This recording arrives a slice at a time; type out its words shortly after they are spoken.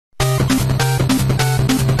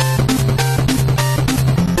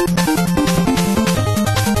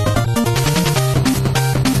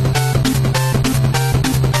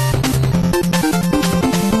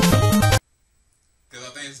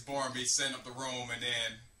room and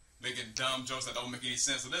then making dumb jokes that don't make any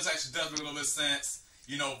sense. So this actually does make a little bit of sense.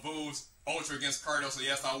 You know, Vu's ultra against cardio. So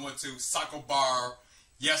yes, I went to Cycle Bar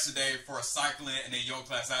yesterday for a cycling and then yoga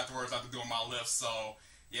class afterwards after doing my lifts. So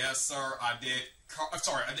yes, sir, I did.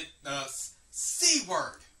 I did the C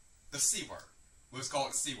word. The C word. Let's call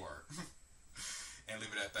it the C word, and leave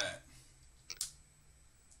it at that.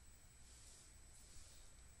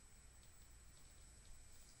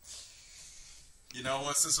 You know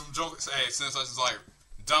what? Since some jokes, hey, since I just like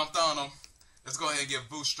dumped on them, let's go ahead and give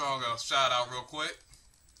Vu Strong a shout out real quick.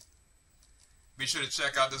 Be sure to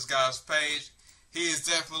check out this guy's page. He is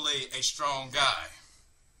definitely a strong guy.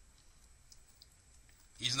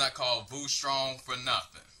 He's not called Vu Strong for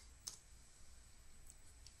nothing.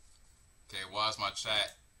 Okay, why is my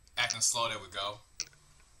chat acting slow? There we go.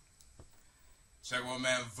 Check my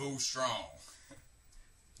man Vu Strong.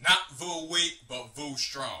 Not Vu Weak, but Vu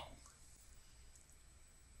Strong.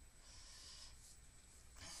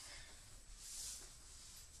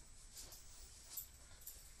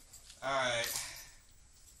 Alright.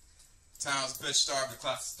 Time's bitch start, the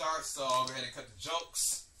class starts, so I'll go ahead and cut the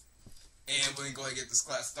jokes. And we're going to go ahead and get this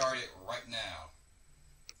class started right now.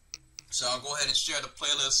 So I'll go ahead and share the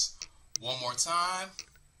playlist one more time.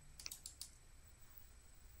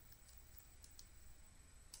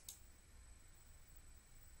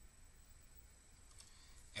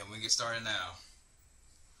 And we can get started now.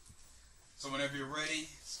 So whenever you're ready,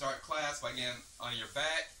 start class by getting on your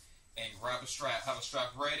back and grab a strap. Have a strap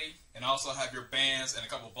ready, and also have your bands and a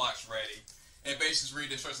couple blocks ready. And basically just read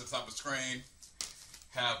the instructions at the top of the screen.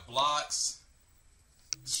 Have blocks,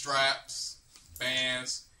 straps,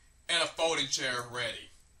 bands, and a folding chair ready.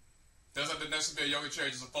 Doesn't necessarily be a yoga chair,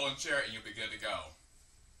 just a folding chair, and you'll be good to go.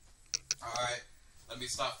 Alright, let me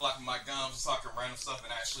stop flapping my gums and talking random stuff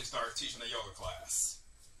and actually start teaching the yoga class.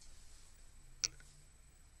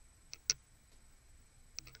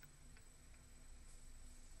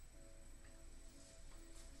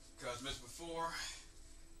 As mentioned before,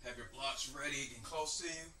 have your blocks ready, getting close to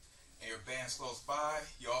you, and your bands close by.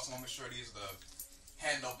 You also want to make sure these are the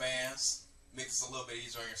handle bands. Makes it a little bit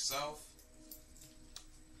easier on yourself.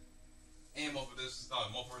 And more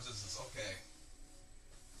resistance, okay.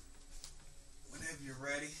 Whenever you're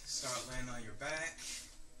ready, start laying on your back.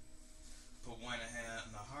 Put one hand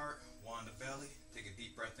on the heart, one on the belly. Take a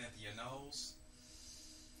deep breath in through your nose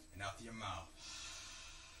and out through your mouth.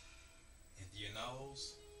 In through your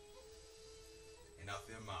nose and out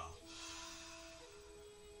through your mouth.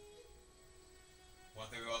 One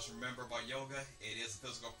thing we always remember about yoga, it is a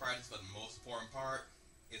physical practice, but the most important part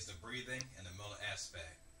is the breathing and the mental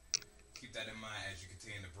aspect. Keep that in mind as you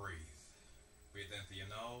continue to breathe. Breathe in through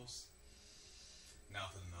your nose and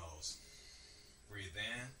out through the nose. Breathe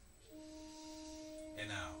in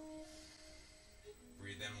and out.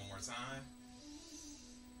 Breathe in one more time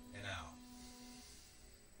and out.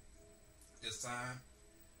 This time,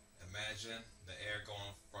 imagine the air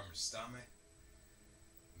going from your stomach,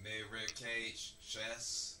 mid-rib cage,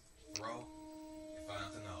 chest, throat, and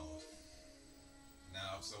finally the nose.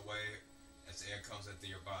 Now opposite way as the air comes into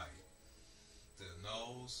your body. To the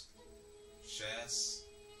nose, chest,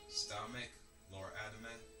 stomach, lower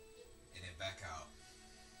abdomen, and then back out.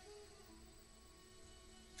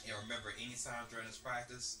 And remember, anytime during this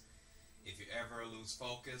practice, if you ever lose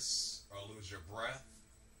focus or lose your breath,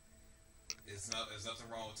 there's nothing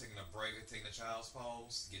wrong with taking a break or taking a child's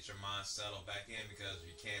pose. Get your mind settled back in, because if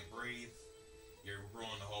you can't breathe, you're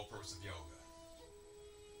ruining the whole purpose of yoga.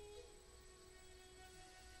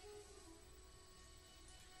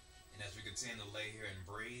 And as we continue to lay here and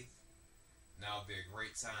breathe, now would be a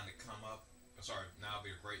great time to now would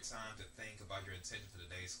be a great time to think about your intention for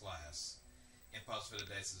today's class. And possibly for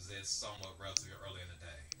today, since it's somewhat relatively early in the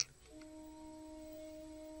day.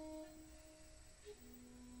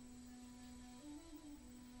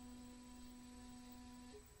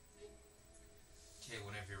 Okay,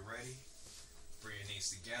 whenever you're ready, bring your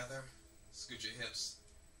knees together, scoot your hips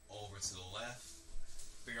over to the left,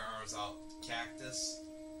 bring your arms out, cactus,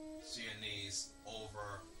 see your knees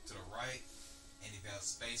over to the right, and if you have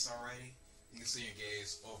space already, you can see your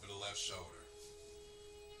gaze over the left shoulder.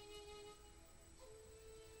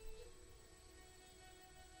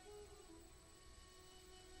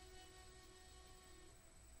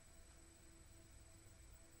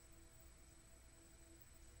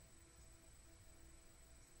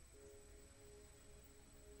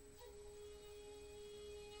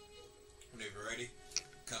 Whenever you're ready,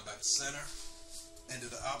 come back to center and do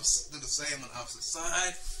the same on the opposite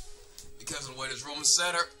side. Because of the way this room is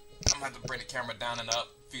centered, I'm going to have to bring the camera down and up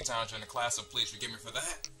a few times during the class, so please forgive me for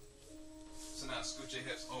that. So now scoot your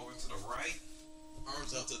hips over to the right,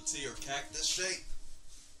 arms out to a T or cactus shape.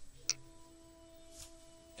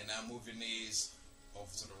 And now move your knees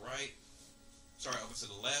over to the right. Sorry, over to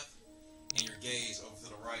the left. And your gaze over to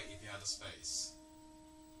the right if you have the space.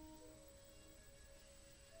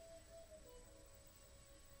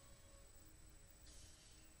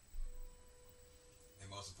 And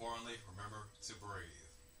most importantly, remember to breathe.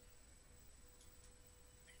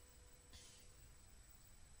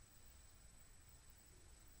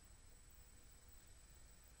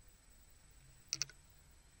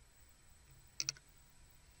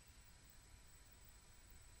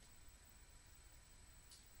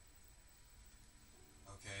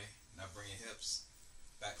 Now bring your hips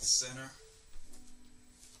back to center.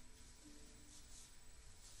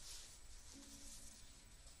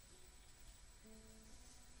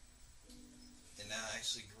 And now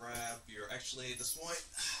actually grab your, at this point,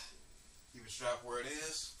 keep your strap where it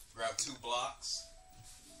is. Grab 2 blocks.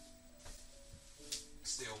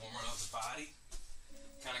 Still warming up the body.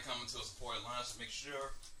 Kind of come into a supported line, so make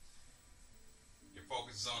sure your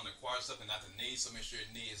focus is on the quadricep and not the knee, so make sure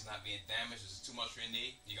your knee is not being damaged. If it's too much for your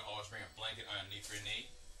knee, you can always bring a blanket underneath your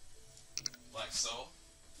knee, like so.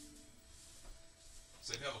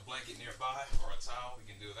 So if you have a blanket nearby or a towel, we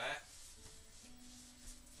can do that.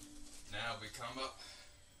 Now we come up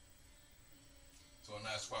to a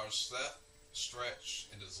nice quadricep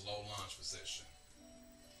stretch into this low lunge position.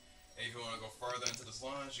 And if you want to go further into this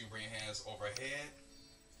lunge, you can bring your hands overhead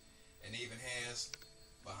and even hands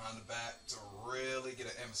behind the back to really get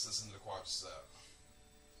an emphasis into the quadricep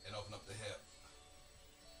and open up the hip.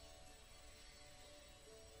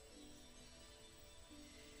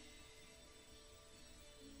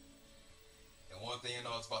 And one thing you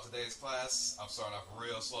notice about today's class, I'm starting off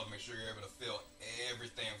real slow to make sure you're able to feel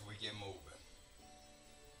everything before we get moving.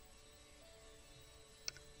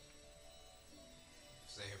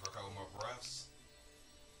 Stay here for a couple more breaths.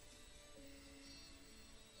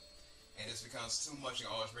 And if this becomes too much, you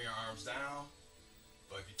can always bring your arms down.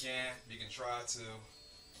 But if you can try to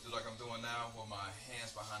do like I'm doing now with my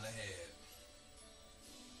hands behind the head.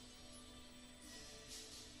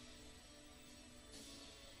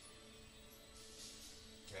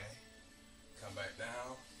 Okay. Come back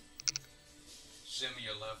down. Shimmy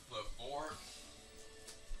your left foot forward.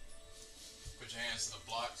 Put your hands to the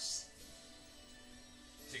blocks.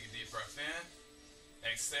 Take a deep breath in.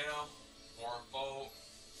 Exhale. Forward fold.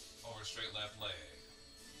 Over the straight left leg.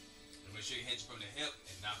 And make sure you hinge from the hip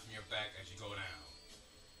and not from your back as you go down.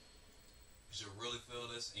 You should really feel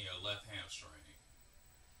this in your left hamstring.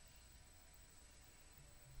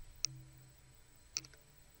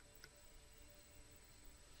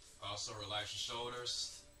 Also relax your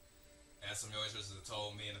shoulders, as some of your instructors have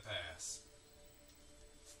told me in the past.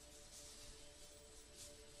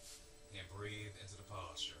 And breathe into the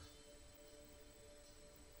posture.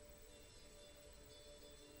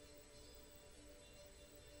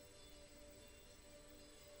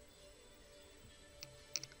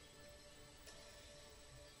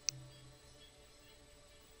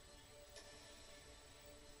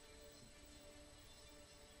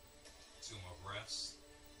 Two more breaths.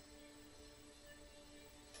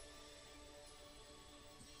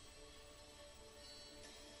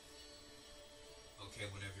 Okay,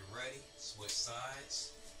 whenever you're ready, switch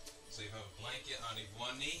sides. So you have a blanket underneath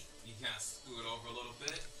one knee. You can kind of scoot it over a little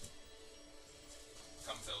bit.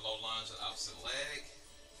 Come to the low lunge on the opposite leg.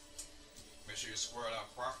 Make sure you square it out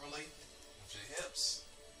properly with your hips.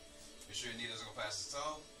 Make sure your knee doesn't go past the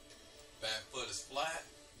toe. Back foot is flat.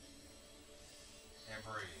 And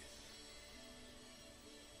breathe.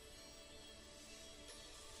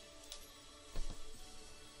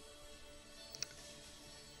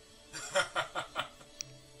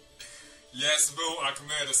 Yes, boo, I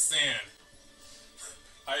committed a sin.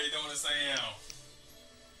 How you doing this AM?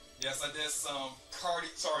 Yes, I did some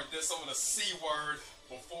did some of the C word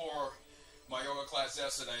before my yoga class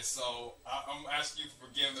yesterday, so I'm asking you for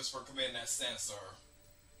forgiveness for committing that sin, sir.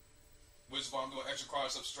 Which is why I'm doing extra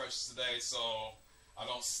quadricep stretches today, so I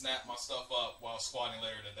don't snap my stuff up while squatting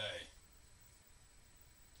later today.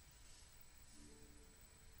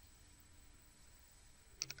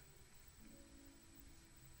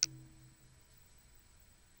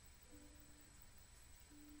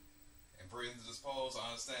 Breathe into this pose. I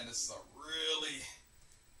understand this is a really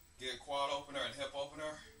good quad opener and hip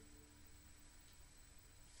opener.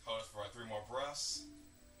 Hold it for 3 more breaths.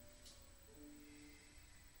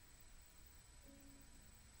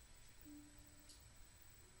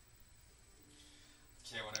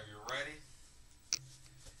 Okay, whenever you're ready,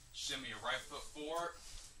 shimmy your right foot forward.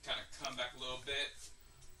 Kind of come back a little bit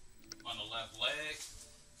on the left leg.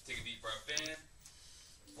 Take a deep breath in.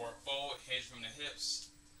 Forward fold, hinge from the hips,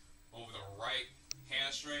 over the right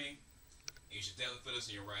hamstring. You should definitely put this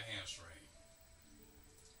in your right hamstring.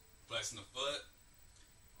 Flexing the foot,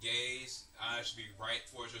 gaze, eyes should be right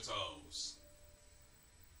towards your toes.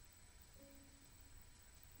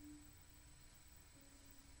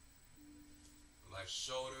 Relax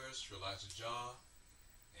your shoulders, relax your jaw,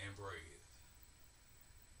 and breathe.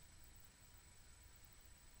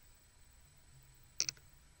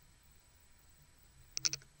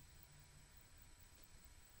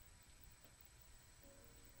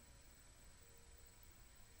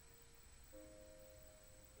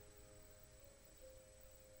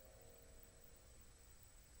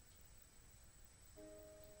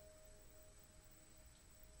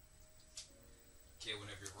 Okay,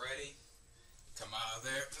 whenever you're ready, come out of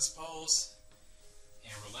there, this pose,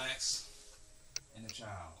 and relax in the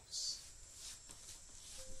child's.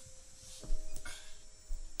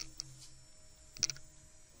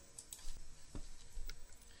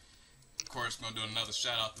 Of course, I'm going to do another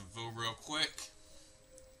shout out to Vu real quick.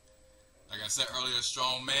 Like I said earlier,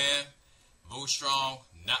 strong man, Vu strong,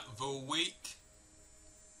 not Vu weak.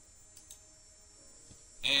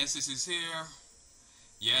 And since he's here,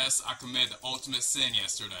 yes, I committed the ultimate sin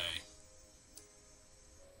yesterday.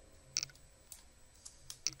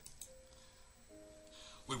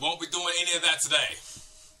 We won't be doing any of that today.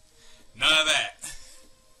 None of that.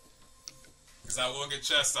 Because I will get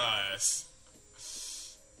chastised.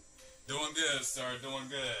 Doing good, sir. Doing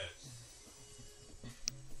good.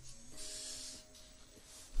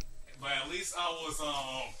 But at least I was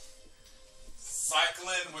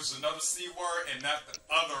cycling, which is another C word, and not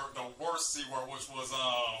the worst C word, which was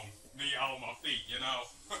me out on my feet, you know.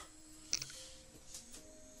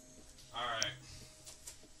 Alright.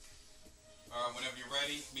 Alright, whenever you're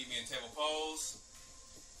ready, meet me in table pose.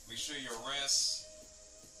 Make sure your wrists,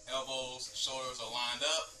 elbows, shoulders are lined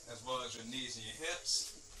up, as well as your knees and your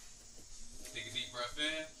hips. Take a deep breath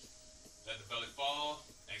in, let the belly fall,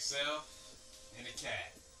 exhale, and the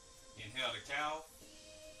cat. Inhale the cow,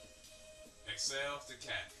 exhale the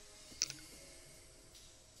cat.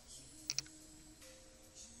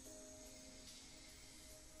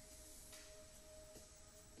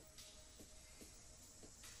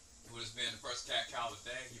 With this being the first cat-cow of the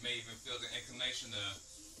day, you may even feel the inclination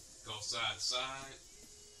to go side to side.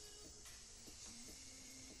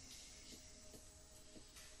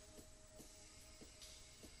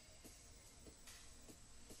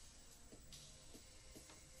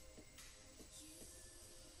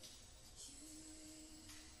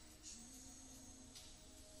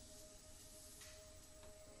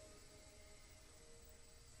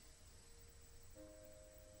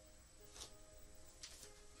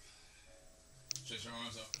 Stretch your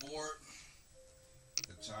arms up forward.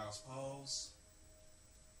 The child's pose.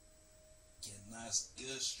 Get a nice,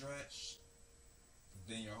 good stretch.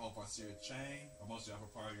 Then your whole posterior chain, or most of the upper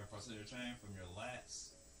part of your posterior chain, from your lats,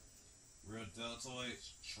 real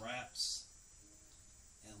deltoids, traps,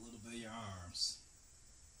 and a little bit of your arms.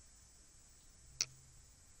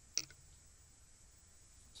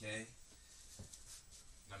 Okay.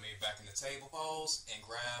 Now maybe back in the table pose and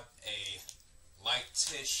grab a light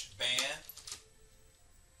tish band.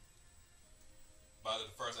 About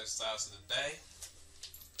the first exercise of the day.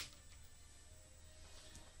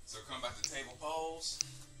 So come back to table pose.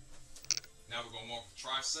 Now we're going to work the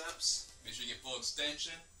triceps. Make sure you get full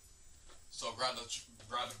extension. So grab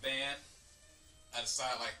the band at the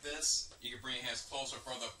side like this. You can bring your hands closer or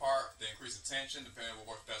further apart to increase the tension depending on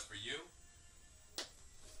what works best for you.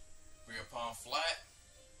 Bring your palm flat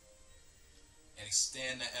and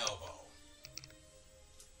extend the elbow.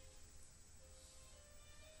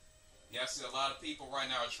 Yeah, I see a lot of people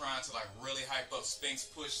right now are trying to like really hype up Sphinx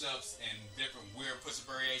push-ups and different weird push-up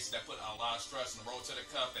variations that put a lot of stress on the rotator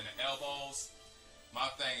cuff and the elbows.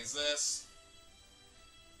 My thing is this.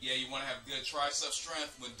 Yeah, you want to have good tricep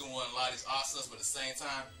strength when doing a lot of these asanas, but at the same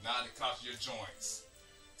time, not to cost your joints.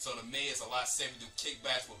 So to me, it's a lot safer to do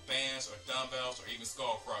kickbacks with bands or dumbbells or even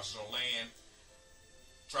skull crushers or laying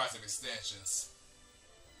tricep extensions.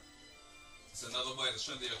 It's another way to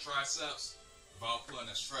strengthen your triceps without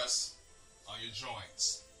putting the stress on your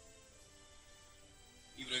joints.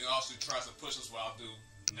 Even though you can also do tricep push-ups, what I'll do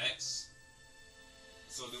next.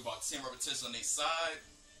 So I'll do about 10 repetitions on each side.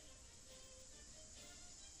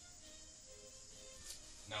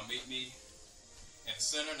 Now meet me in the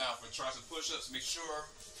center. Now for tricep push-ups, make sure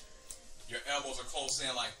your elbows are close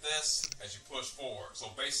in like this as you push forward. So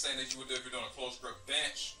basically that you would do if you're doing a close grip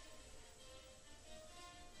bench.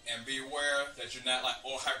 And be aware that you're not like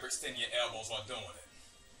hyperextending your elbows while doing it.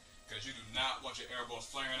 Because you do not want your elbows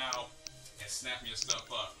flaring out and snapping your stuff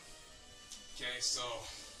up. Okay, so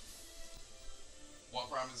One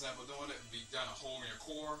prime example doing it would be down a hole in your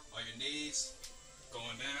core on your knees,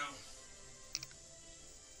 going down,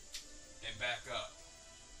 and back up.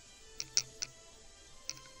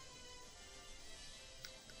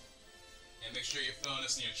 And make sure you're feeling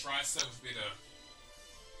this in your triceps, be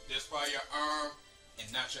this part of your arm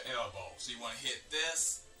and not your elbow. So you want to hit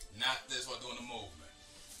this, not this while doing the movement.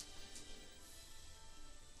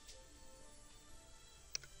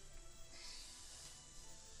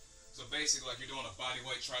 So basically like you're doing a body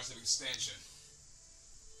weight tricep extension.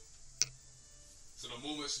 So the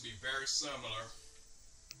movement should be very similar.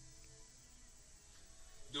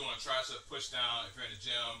 Doing a tricep push down if you're in the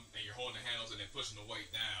gym and you're holding the handles and then pushing the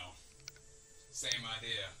weight down. Same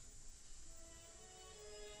idea.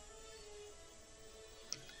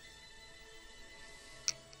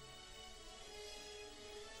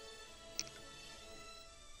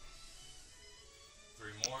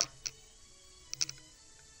 Three more.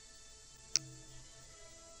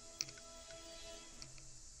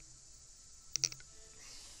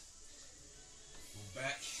 Move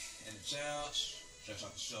back in the couch. Stretch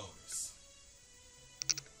out the shoulders.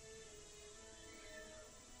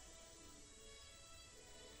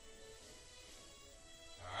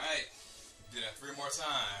 Alright, do that 3 more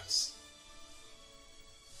times.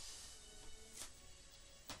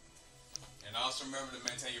 And also remember to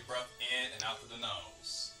maintain your breath in and out through the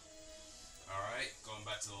nose. Alright, going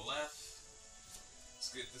back to the left.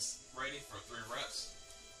 Let's get this ready for 3 reps.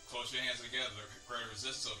 Close your hands together, greater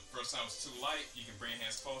resistance. So the first time it's too light, you can bring your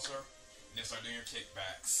hands closer. And then start doing your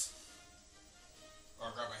kickbacks.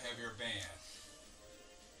 Or grab a heavier band.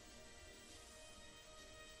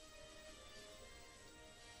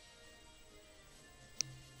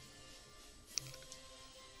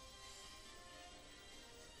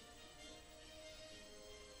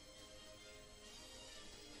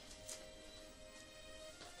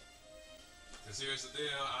 Because here's the deal,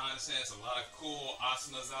 I understand there's a lot of cool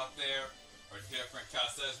asanas out there, or different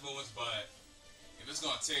calisthenics movements, but if it's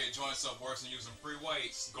going to tear your joints up worse than using free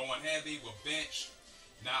weights, going heavy with bench,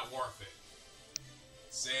 not worth it.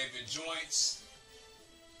 Save your joints.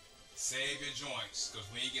 Save your joints. Because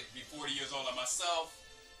when you get to be 40 years old like myself,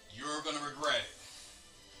 you're going to regret it.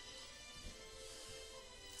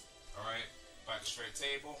 Alright, back to straight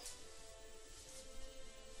table.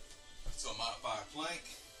 So modified plank.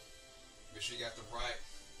 Make sure you got the right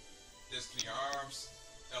distance between your arms.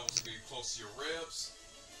 Elbows will be close to your ribs.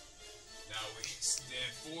 Now we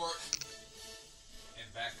stand forward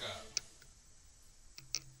and back up.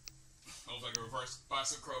 Looks like a reverse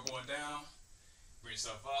bicep curl going down. Bring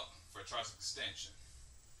yourself up for a tricep extension.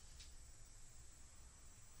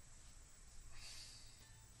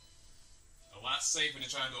 A lot safer than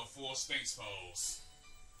trying to do a full Sphinx pose.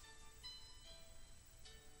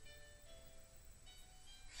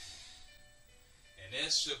 And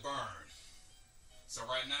this should burn. So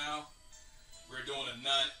right now, we're doing a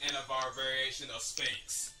non-anavar variation of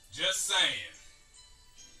Sphinx. Just saying.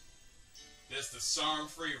 This is the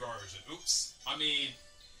SARM-free version. Oops.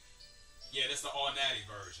 Yeah, this is the all-natty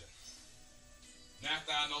version. Not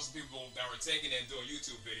that I know some people that were taking it and doing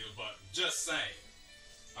YouTube videos, but just saying.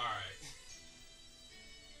 Alright.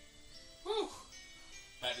 Whew.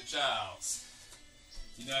 Back to Childs.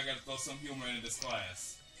 You know I gotta throw some humor into this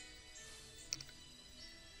class.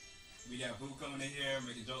 We got Boo coming in here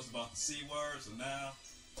making jokes about the C word, so now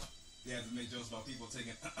we have to make jokes about people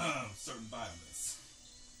taking certain vitamins.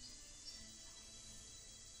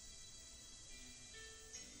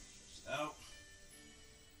 Out.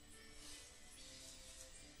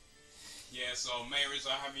 Yeah, so main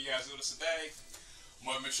reason I have you guys do this today, I'm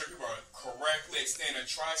going to make sure people are correctly extending their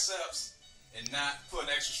triceps and not putting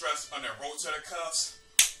extra stress on their rotator cuffs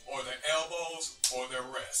or their elbows or their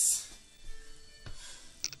wrists.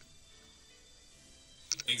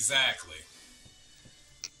 Exactly.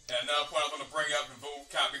 And another point I'm going to bring up and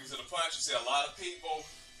kind of people to the punch, you see a lot of people,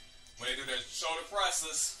 when they do their shoulder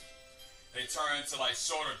presses, they turn into like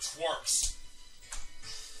shoulder twerks.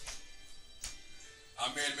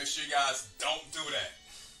 I'm here to make sure you guys don't do that.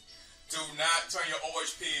 Do not turn your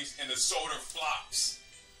OHPs into shoulder flops,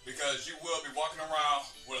 because you will be walking around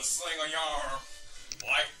with a sling on your arm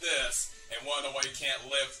like this and wonder why you can't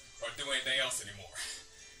lift or do anything else anymore.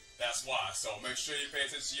 That's why. So make sure you pay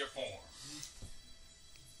attention to your form.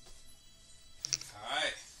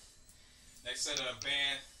 Alright. Next set of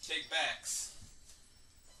band kickbacks.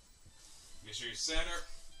 Make sure you're centered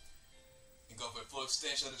and go for a full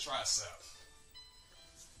extension of the tricep.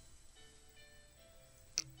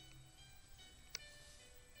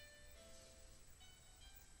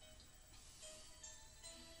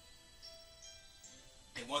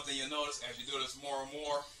 And one thing you'll notice as you do this more and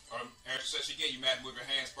more, or every session you get, you might move your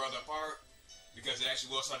hands further apart because it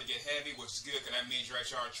actually will start to get heavy, which is good because that means you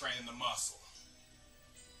actually are training the muscle.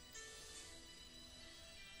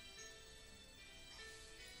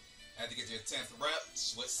 After you get to your 10th rep,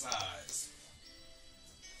 switch sides.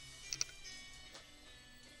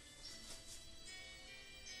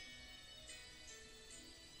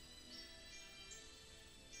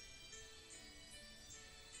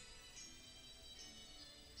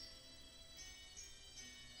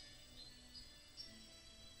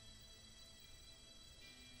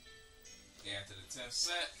 After the 10th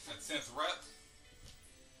set, at 10th rep,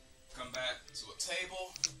 come back to a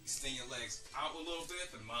table, extend your legs out a little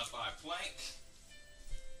bit, the modified plank.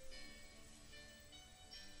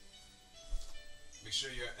 Make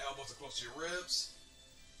sure your elbows are close to your ribs.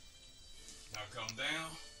 Now come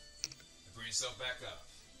down and bring yourself back up.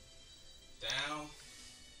 Down.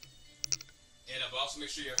 And up. Also make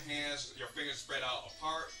sure your hands, your fingers spread out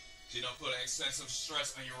apart so you don't put excessive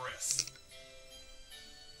stress on your wrists.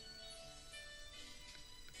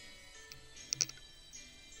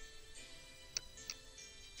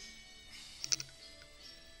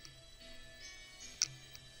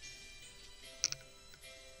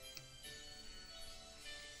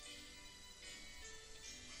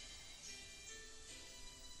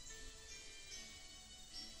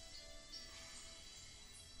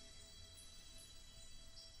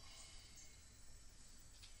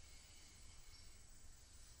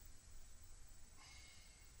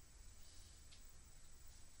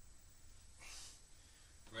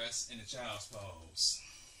 Rest in the child's pose.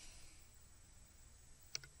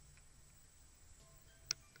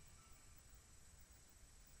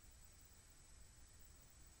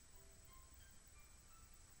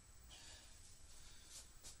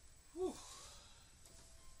 Whew.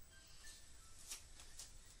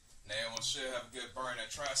 Now everyone should have a good burn at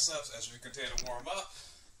triceps as we continue to warm up.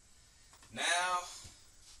 Now,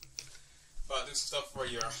 about to do some stuff for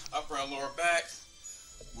your upper and lower back.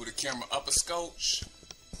 With the camera up a scotch.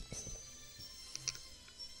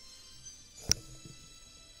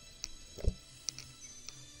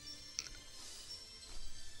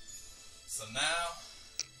 So now,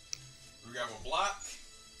 we grab a block.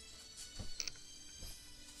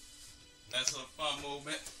 Nice little fun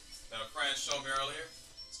movement that a friend showed me earlier.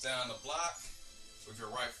 Stand on the block with your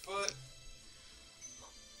right foot.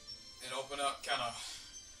 And open up, kind of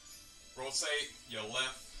rotate your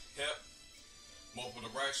left hip. Multiple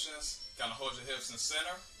directions. Kind of hold your hips in the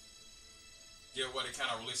center. Get where they kind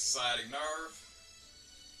of release the sciatic nerve.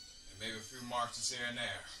 And maybe a few marches here and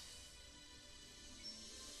there.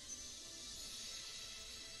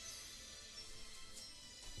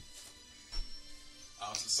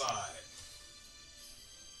 Opposite side.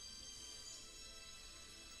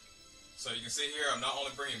 So you can see here, I'm not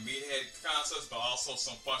only bringing meathead concepts, but also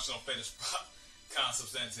some functional fitness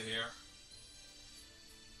concepts into here.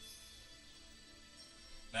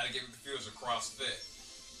 Not to get confused with CrossFit.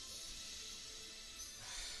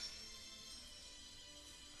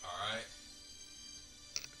 Alright.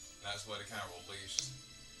 That's what it kind of releases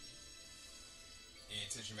any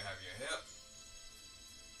tension you may have in your hip.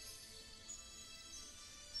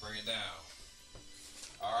 Bring it down.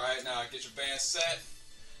 Alright, now get your band set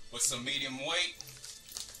with some medium weight.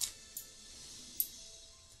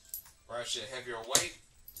 Or actually a heavier weight.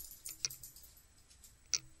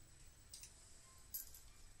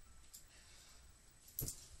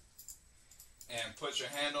 And put your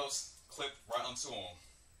handles clipped right onto them.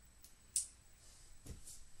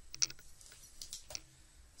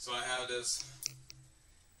 So I have this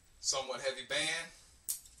somewhat heavy band.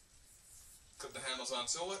 Clip the handles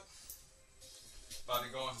onto it. About to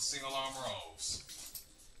go into single arm rows.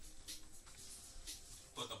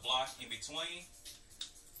 Put the block in between.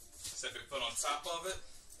 Set your foot on top of it.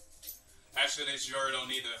 Actually, you already don't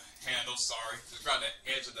need the handles, sorry. Just grab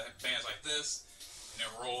the edge of the bands like this and then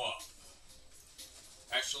roll up.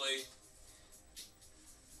 Actually,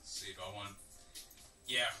 let's see if I want,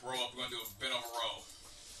 yeah, roll up. We're going to do a bent over roll.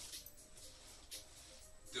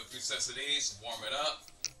 Do a few sets of these, warm it up.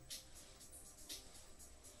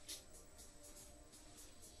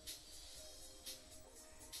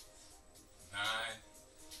 Nine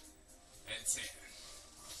and 10.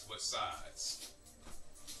 Switch sides.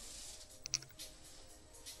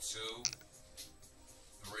 2,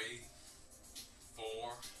 3, 4,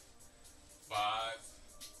 5,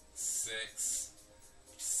 6,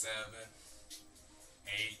 7,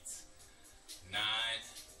 8, 9,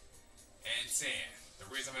 and 10. The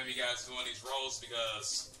reason I'm having you guys doing these rolls is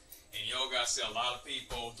because in yoga I see a lot of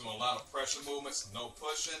people doing a lot of pressure movements, no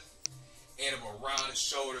pushing. end up around his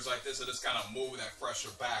shoulders like this, so just kind of moving that pressure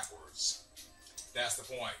backwards. That's the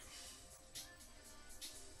point.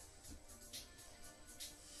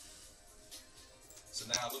 So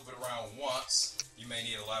now loop it around once. You may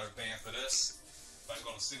need a lighter band for this. But I'm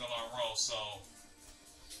going to single arm roll. So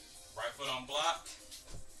right foot on block,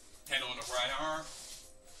 hand on the right arm,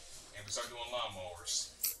 and we start doing lawnmowers.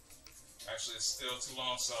 Actually, it's still too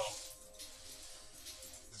long, so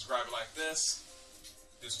just grab it like this.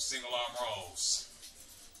 Do some single arm rolls.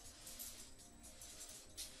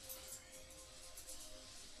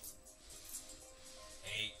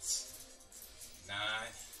 Eight, 9,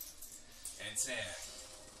 and 10.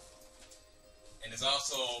 And it's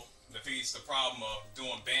also defeats the problem of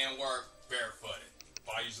doing band work barefooted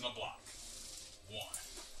by using a block. 1,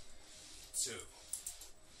 2,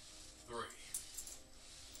 3,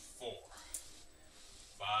 4,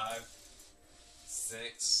 5,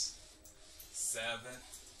 6, 7,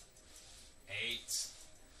 8,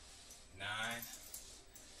 9,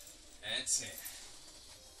 and 10.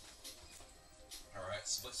 Alright,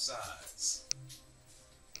 split sides.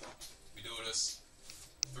 We do this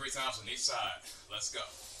 3 times on each side. Let's go.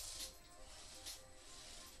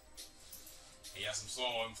 And yeah, some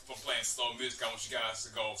slow, for playing slow music, I want you guys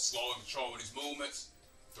to go slow and control these movements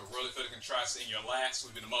to really feel the contrast in your lats,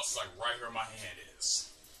 which would be the muscles like right here where my hand is.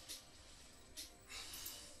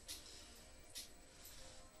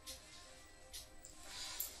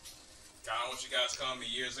 I don't want you guys to come to me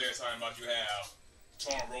years later talking about you have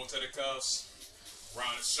torn rotator cuffs,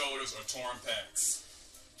 rounded shoulders, or torn pecs.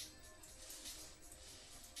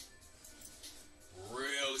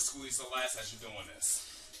 Really squeeze the lats as you're doing this.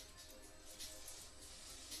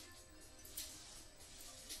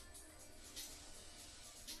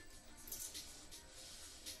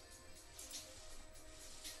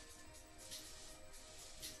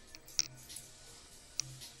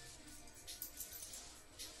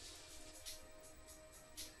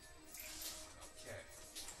 Okay.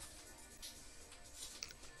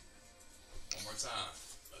 One more time.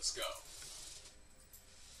 Let's go.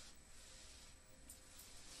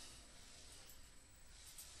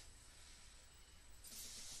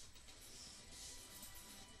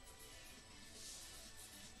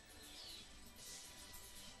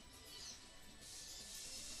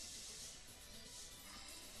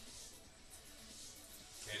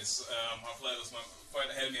 My playlist went quite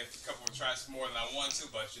ahead of me a couple of tries more than I wanted to,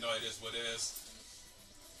 but you know, it is what it is.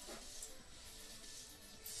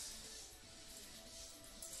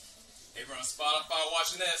 If you're on Spotify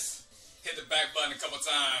watching this, hit the back button a couple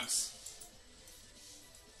times.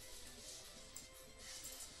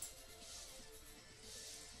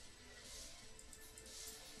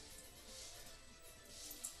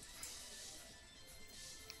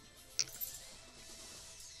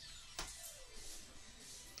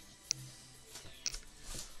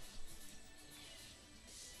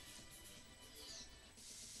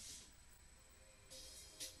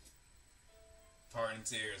 Pardon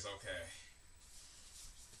tears, okay.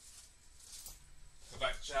 Go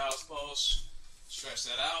back to child's pose. Stretch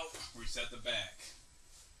that out. Reset the back.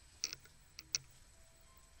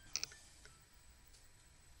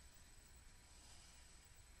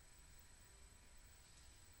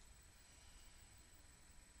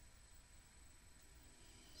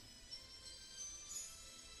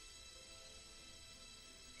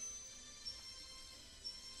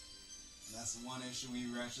 That's the one issue when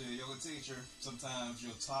you're actually a yoga teacher. Sometimes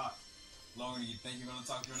you'll talk longer than you think you're going to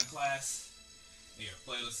talk during the class, and your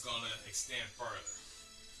playlist is going to extend further.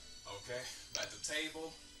 Okay, back to the table.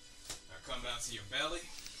 Now come down to your belly.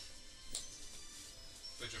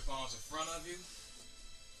 Put your palms in front of you.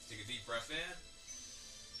 Take a deep breath in.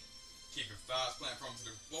 Keep your thighs planted firm to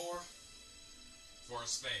the floor for a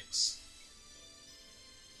Sphinx.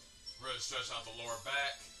 Really stretch out the lower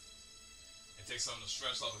back. And take some of the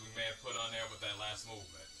stress off that we may have put on there with that last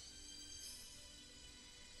movement.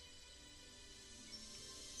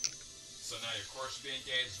 So now your core should be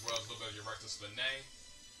engaged as well as a little bit of your rectus spinae.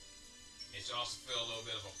 And you should also feel a little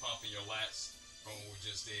bit of a pump in your lats from what we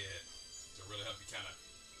just did to really help you kind of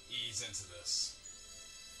ease into this.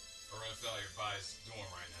 Or really feel how your body's doing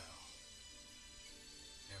right now.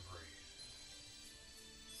 And breathe.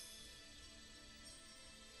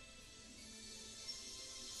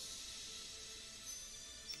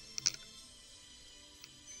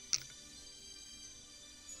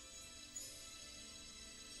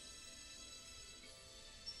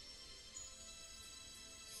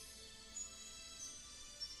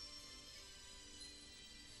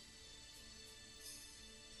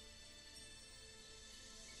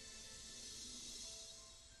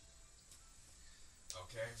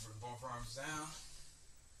 Okay, bring both arms down.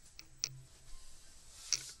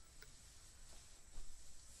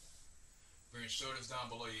 shoulders down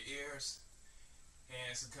below your ears.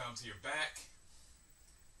 Hands can come to your back.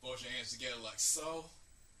 Fold your hands together like so.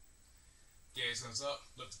 Gaze comes up.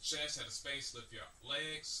 Lift the chest, head of space. Lift your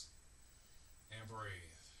legs. And breathe.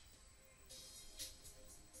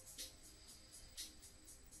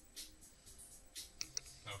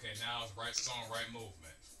 Okay, now it's right song, right movement.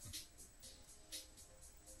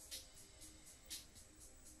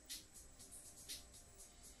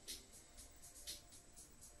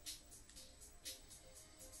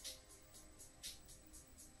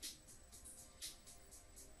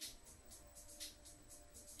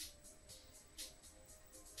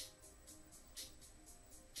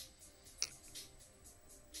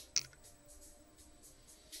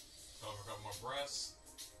 Over a couple more breaths.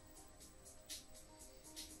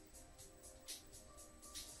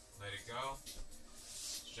 Let it go.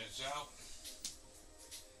 Stretch out.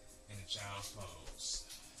 In the child's pose.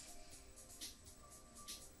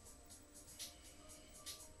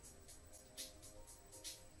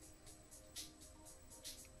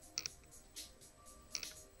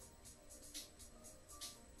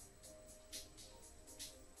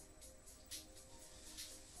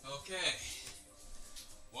 Okay.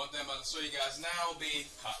 One thing I'm about to show you guys now will be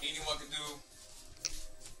how anyone can do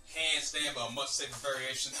handstand, but a much safer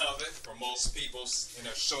variation of it for most people's in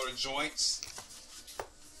their shoulder joints.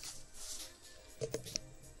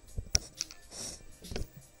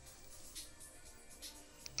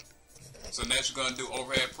 So next we're going to do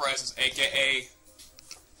overhead presses, aka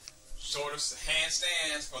shoulder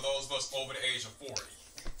handstands for those of us over the age of 40.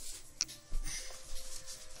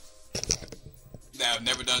 That have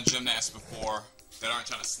never done gymnastics before, that aren't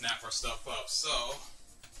trying to snap our stuff up. So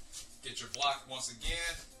get your block once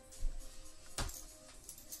again.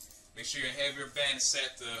 Make sure your heavier band is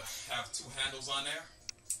set to have 2 handles on there.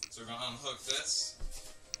 So we're going to unhook this.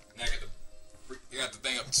 Now you got the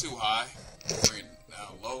thing up too high. Bring it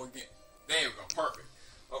down low again. There we go. Perfect.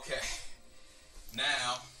 Okay.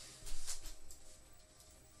 Now,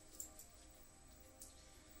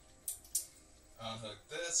 unhook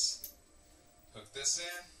this. Hook this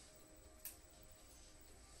in.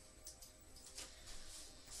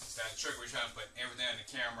 It's that trick where you're trying to put everything in the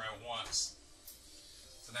camera at once.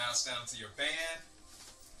 So now stand up to your band.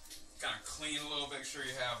 Kind of clean a little bit. Make sure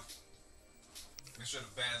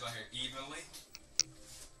the band is on here evenly.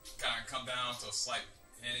 Kind of come down to a slight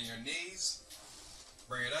bend in your knees.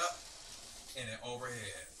 Bring it up. And then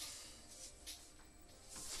overhead.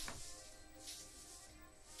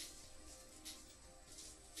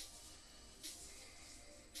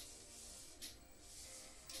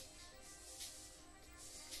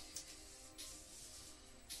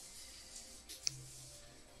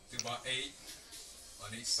 Do about 8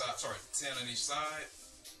 on each side, sorry, 10 on each side.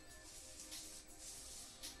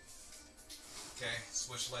 Okay,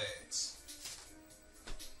 switch legs.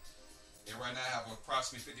 And right now I have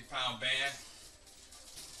approximately 50-pound band.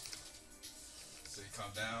 So you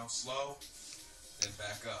come down slow, then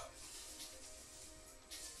back up.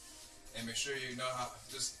 And make sure you know how,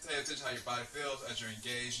 just pay attention how your body feels as you're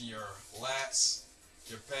engaging your lats,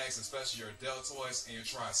 your pecs, especially your deltoids and your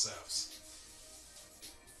triceps.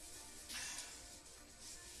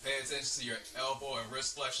 Pay attention to your elbow and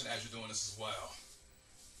wrist flexion as you're doing this as well.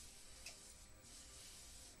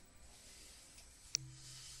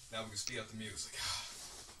 Now we can speed up the music.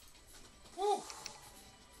 Woo!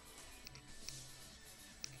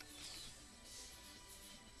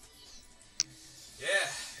 Yeah,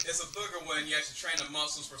 it's a booger when you actually train the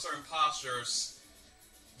muscles for certain postures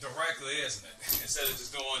directly, isn't it? Instead of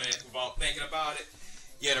just doing it without thinking about it.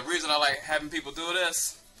 Yeah, the reason I like having people do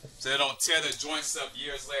this, so they don't tear their joints up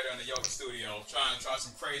years later in the yoga studio, trying to try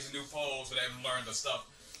some crazy new pose, but they haven't learned the stuff,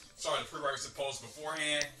 the prerequisite pose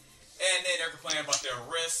beforehand. And then they're complaining about their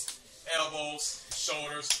wrists, elbows,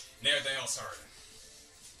 shoulders, and everything else hurting.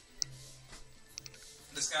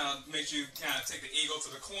 This kind of makes you kind of take the ego to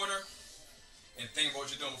the corner and think about what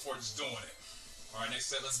you're doing before just doing it. All right, next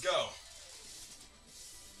set, let's go.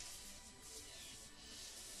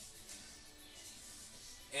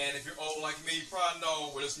 And if you're old like me, you probably know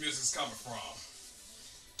where this music's coming from.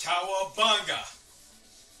 Cowabunga!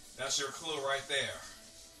 That's your clue right there.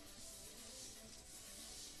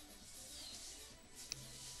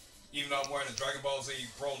 Even though I'm wearing a Dragon Ball Z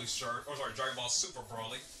Broly shirt, or sorry, Dragon Ball Super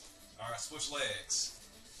Broly. Alright, switch legs.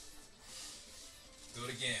 Do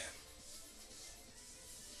it again.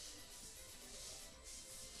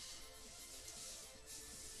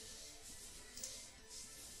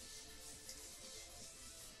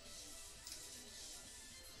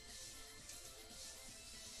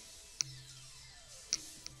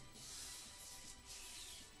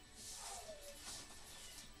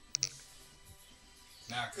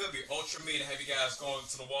 could be ultra mean and have you guys go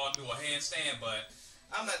to the wall and do a handstand, but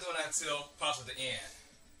I'm not doing that until possibly the end.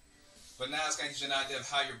 But now it's going to give you an idea of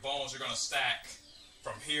how your bones are going to stack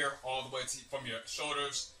from here all the way to, from your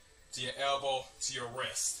shoulders to your elbow to your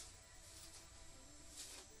wrist.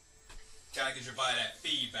 Kind of gives your body that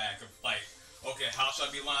feedback of like, okay, how should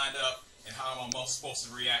I be lined up and how am I most supposed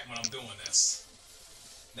to react when I'm doing this?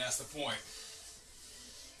 That's the point.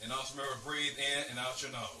 And also remember, breathe in and out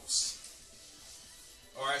your nose.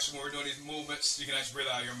 Or actually, when we're doing these movements, you can actually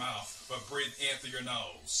breathe out of your mouth, but breathe in through your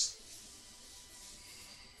nose.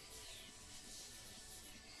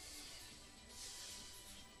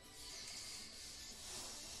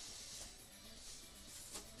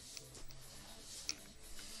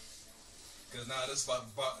 Because now this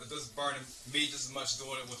is burning me just as much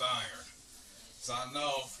doing it with iron. So I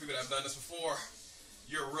know people that have done this before,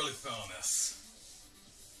 you're really feeling this.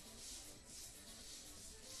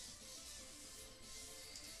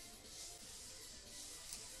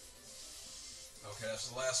 Okay, that's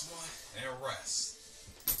the last one. And rest.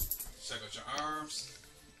 Check out your arms.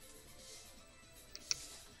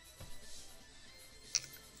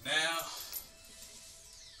 Now,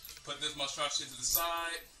 put this monstrosity to the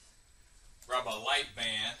side. Grab a light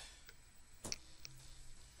band.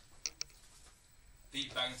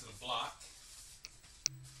 Feet back into the block.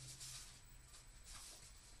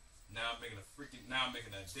 Now I'm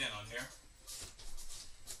making a dent on here.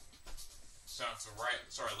 Start to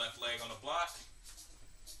left leg on the block.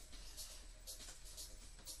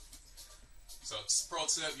 So pro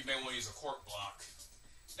tip, you may want to use a cork block.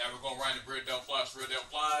 Now we're going right into rear delt flies. Rear delt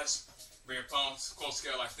flies. Bring your palms close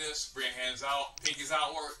together like this. Bring your hands out, pinkies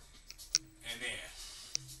outward, and then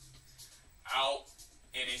out.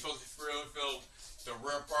 And you're supposed to really feel the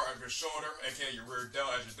rear part of your shoulder, aka your rear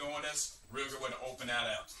delt, as you're doing this. Real good way to open that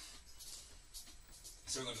up.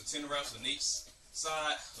 So we're going to do 10 reps on each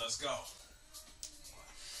side. Let's go. 1,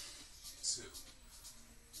 2.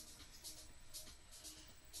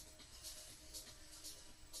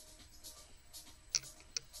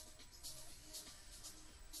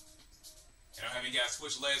 And I'm having you guys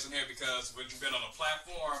switch legs in here because when you've been on a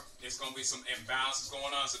platform, it's going to be some imbalances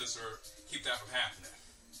going on, so this will keep that from happening.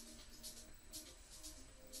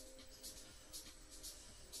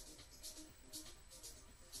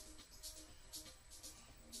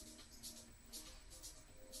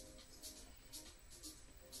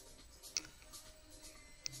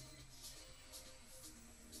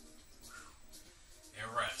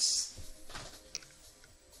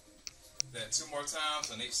 Then 2 more times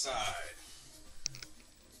on each side.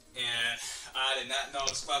 And I did not know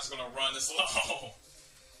this class was going to run this long.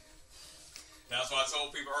 That's why I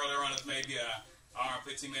told people earlier on it's maybe a hour and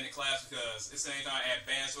 15-minute class, because it's anything I add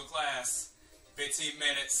bands to a class, 15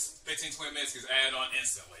 minutes, 15-20 minutes gets added on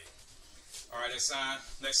instantly. Alright,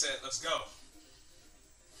 next set, let's go.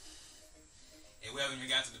 And we haven't even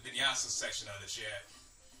got to the vinyasa section of this yet.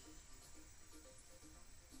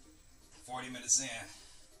 40 minutes in.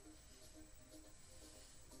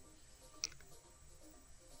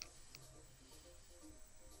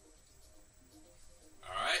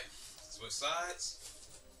 Alright, switch sides.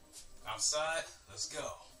 Outside, let's go.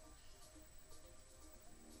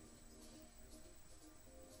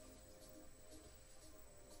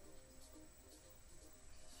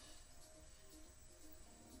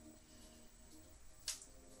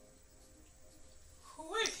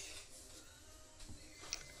 Whee!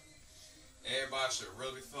 Everybody should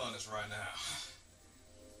really be feeling this right now.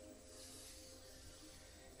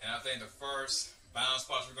 And I think the first balance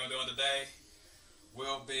posture we're going to do on today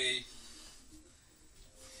will be,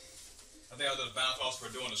 I think I'll do the balance posture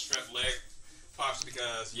for doing the strength leg posture,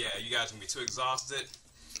 because yeah, you guys are going to be too exhausted.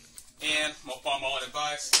 And my own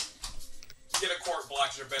advice, get a cork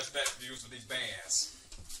block, your best bet to use with these bands.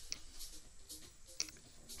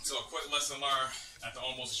 So a quick lesson learned after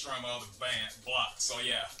almost destroying my other band block. So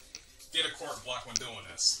yeah, get a cork block when doing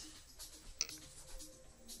this.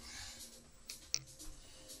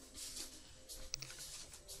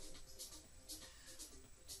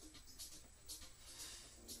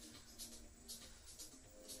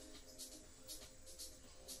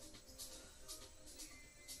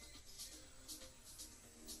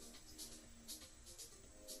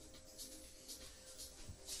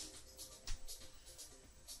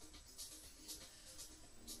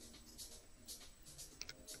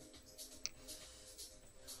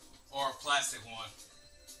 Or a plastic one.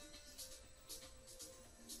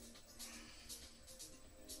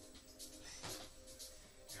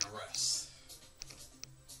 And rest.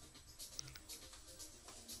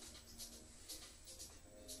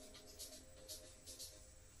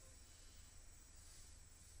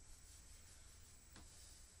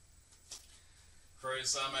 pretty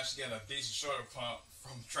so I'm actually getting a decent shoulder pump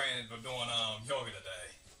from training for doing yoga today.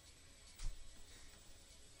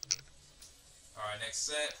 Alright, next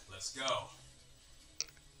set, let's go.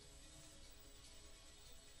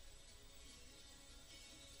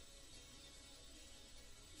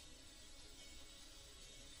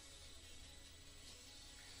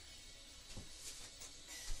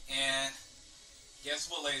 And guess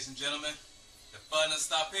what, ladies and gentlemen? The fun doesn't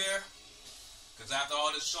stop here, because after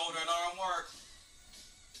all this shoulder and arm work,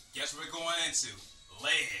 guess what we're going into?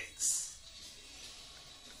 Legs.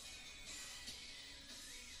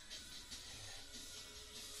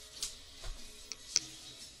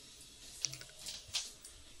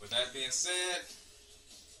 With that being said,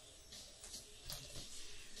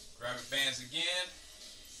 grab your bands again.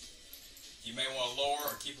 You may want to lower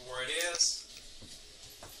or keep it where it is.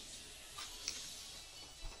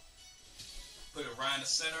 Put it right in the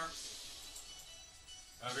center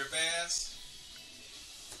of your bands.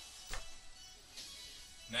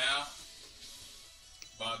 Now,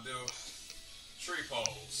 about to do tree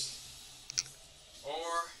pose.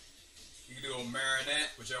 Or you can do a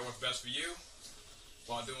marionette, whichever one's best for you,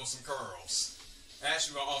 while doing some curls.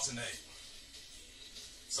 Actually, we'll alternate.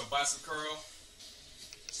 So bicep curl,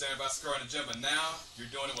 standing bicep curl in the gym, but now you're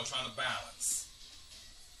doing it while trying to balance.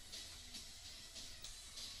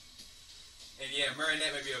 And yeah,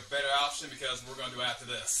 marionette may be a better option because we're going to do after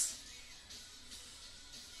this.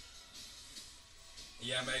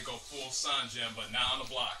 Yeah, I may go full sun gym, but not on the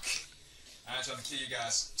block. I ain't trying to kill you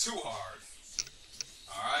guys too hard.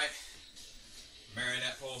 Alright?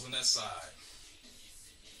 Marionette pose on this side.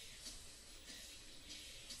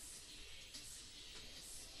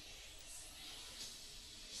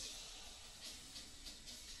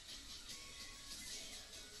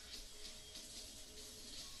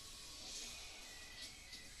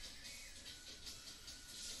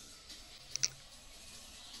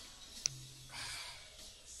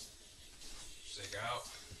 Out.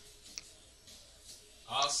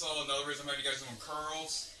 Also, another reason maybe you guys doing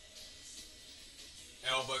curls,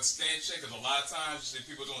 elbow extension, because a lot of times you see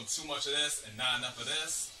people doing too much of this and not enough of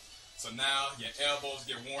this. So now your elbows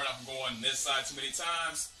get worn out from going this side too many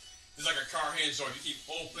times. It's like a car hinge door. If you keep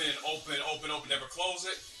open, never close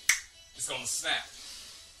it, it's going to snap.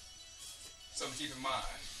 Something to keep in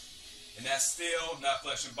mind. And that's still not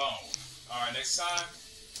flesh and bone. Alright, next time,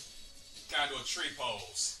 kind of do a tree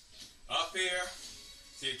pose. Up here,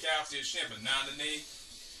 to your calf, to your shin, but not the knee.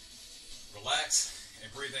 Relax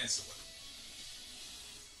and breathe into it.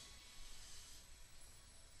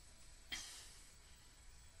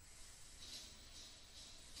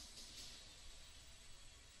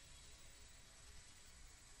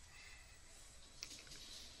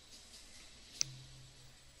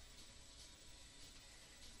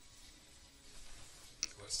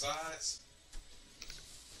 Switch sides.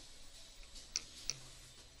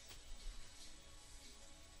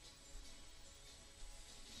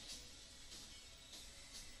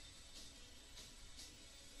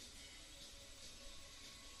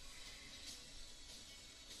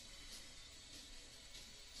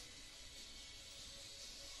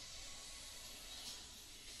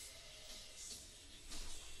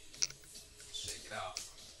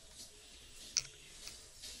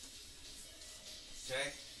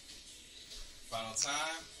 Okay, final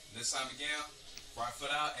time, this time again, right foot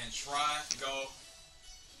out and try to go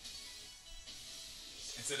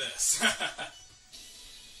into this.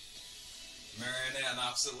 Marionette on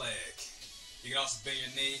opposite leg. You can also bend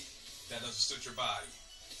your knee, that doesn't suit your body.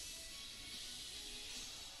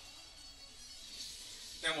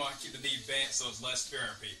 Then we'll keep the knee bent so it's less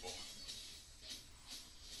fearing people.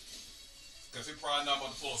 Because we probably know I'm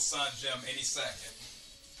about to pull a sun gym any second.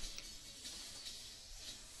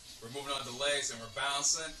 We're moving on to the legs and we're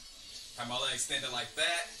bouncing. Have my legs extended like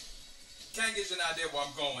that. Kind of gives you an idea where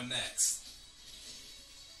I'm going next.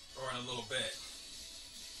 Or in a little bit.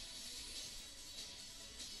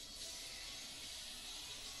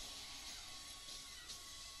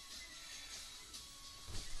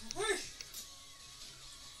 Whee!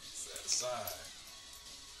 Set aside.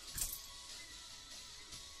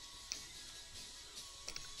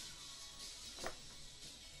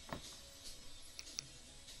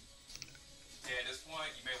 At this point,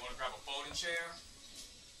 you may want to grab a folding chair.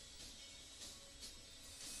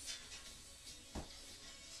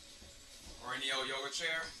 Or any old yoga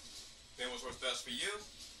chair. Then what's best for you,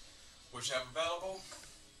 which you have available.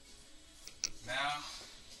 Now,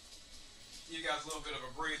 give you guys a little bit of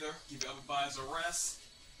a breather. Give your upper bodies a rest.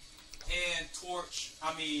 And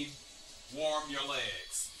warm your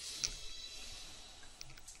legs.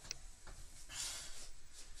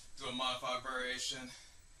 Do a modified variation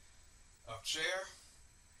of chair.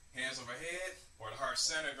 Hands overhead, or the heart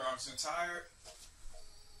center, your arms too tired.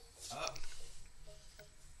 Up.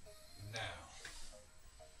 Down.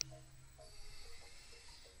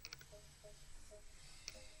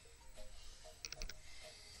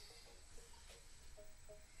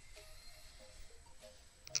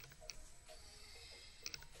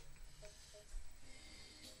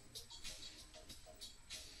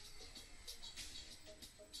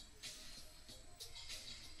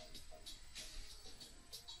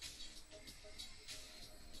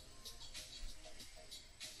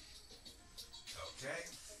 Okay.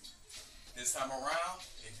 This time around,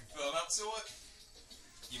 if you're feeling up to it,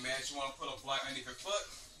 you may actually want to put a block underneath your foot,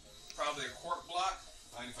 probably a cork block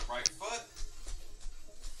underneath the right foot.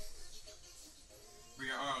 Bring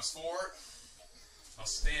your arms forward. Now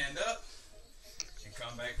stand up and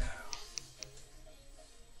come back down.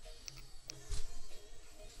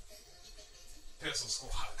 Pistol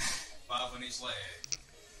squat, 5 on each leg.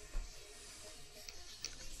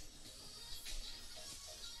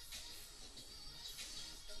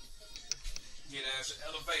 Get extra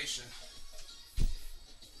elevation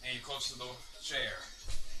and you're close to the chair.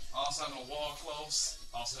 Also having a wall close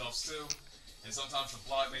also helps too. And sometimes the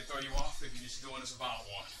block may throw you off if you're just doing this without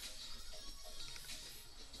one.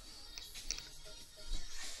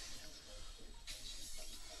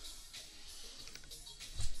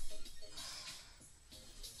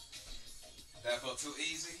 That felt too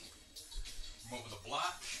easy. Remove the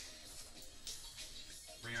block.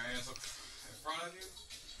 Bring your hands up in front of you.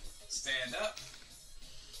 Stand up.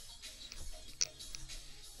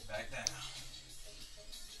 Back down.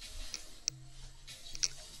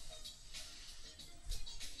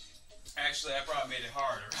 Actually, I probably made it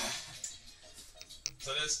harder.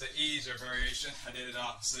 So this is the easier variation. I did it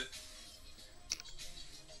opposite.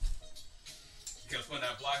 Because when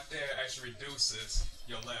that block there actually reduces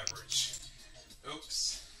your leverage.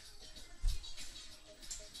 Oops.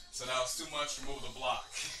 So that was too much to remove the block.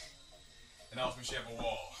 And that was when you have a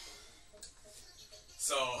wall.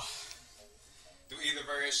 So, do either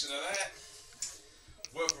variation of that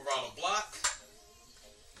with or without a block.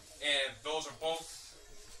 And those are both,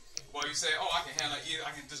 well, you say, oh, I can handle either,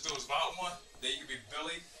 I can just do it without one. Then you can be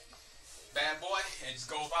Billy, bad boy, and just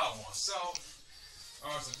go without one. So,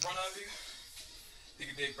 arms in front of you.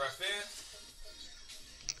 Take a deep breath in.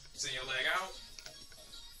 Send your leg out.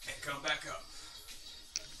 And come back up.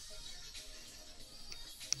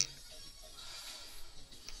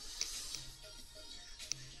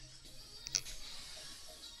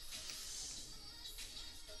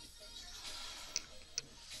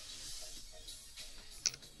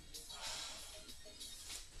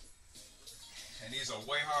 And these are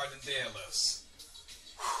way harder than deadlifts.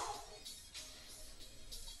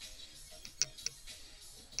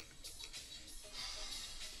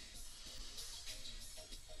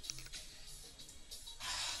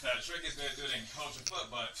 Now the trick is to do it and hold your foot,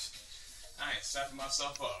 but I ain't stepping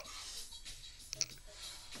myself up.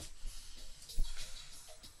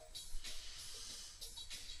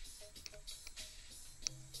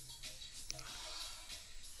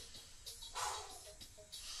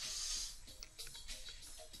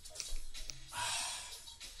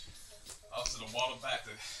 Also the water back to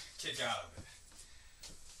kick out of it.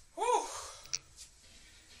 Whew.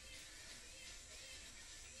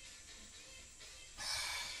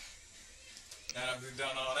 Now that we've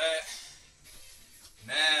done all that,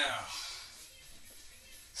 now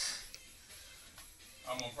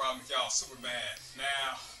I'm gonna probably make y'all super mad.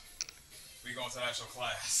 Now we going to the actual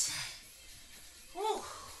class. Whew.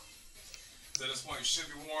 So at this point you should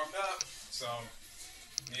be warmed up. So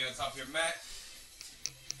knee on top of your mat,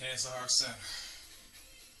 hands to heart center.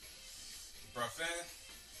 Breath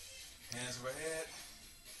in, hands overhead,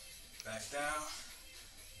 back down,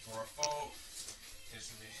 forward fold, hips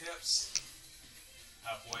from your hips.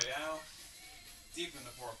 Halfway down, deep in the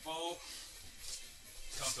forward fold,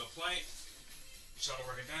 come to a plank, shoulder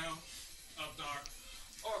working down, up dog,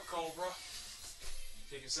 or cobra.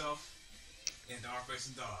 Take yourself into arm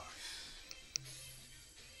facing dog.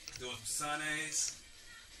 Doing some sun A's,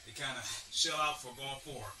 you kind of chill out before going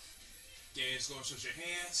forward. Gaze, go switch your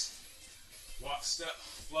hands, walk, step,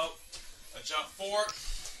 float, a jump forward,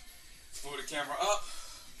 move the camera up.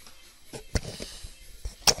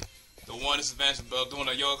 The one disadvantage of doing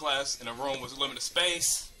a yoga class in a room with limited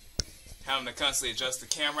space, having to constantly adjust the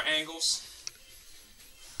camera angles.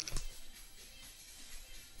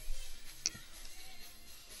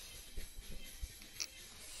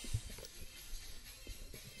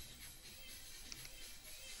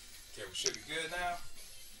 Okay, we should be good now.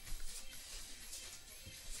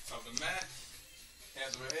 Up the mat,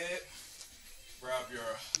 hands overhead, grab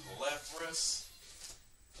your left wrist,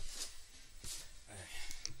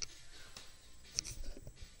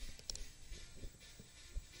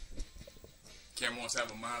 Camera wants to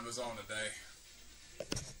have a mind of his own today.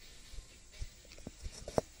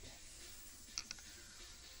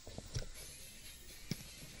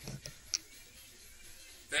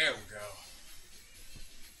 There we go.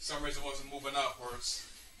 For some reason it wasn't moving upwards.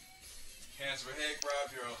 Hands overhead, grab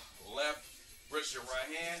your left wrist, your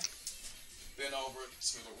right hand. Bend over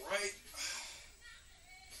to the right.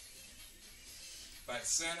 Back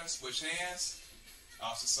center, switch hands.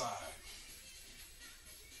 Opposite side.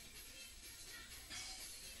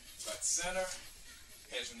 Back center.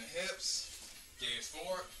 Head from the hips. Gaze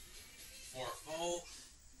forward. Forward fold.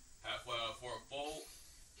 Halfway out, forward fold.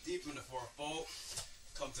 Deep in the forward fold.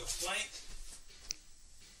 Come to a plank.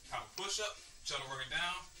 Have a push up. Shuttle working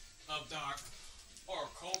down. Up dog or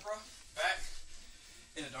cobra. Back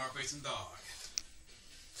in a dog facing dog.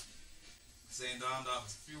 Same down dog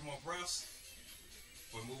with a few more breaths.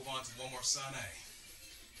 We'll move on to one more sun A.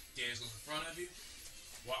 Gaze goes in front of you.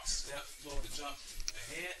 Walk, step, flow to jump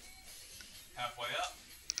ahead. Halfway up.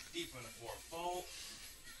 Deep in the forward fold.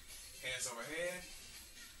 Hands overhead.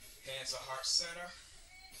 Hands to heart center.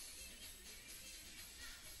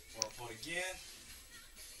 Forward fold again.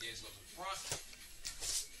 Gaze goes in front.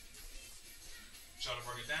 Shoulder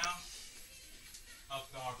bring it down.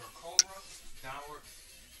 Up dog or cobra. Downward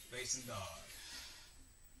facing dog.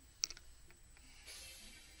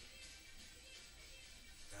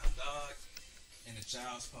 Down dog in the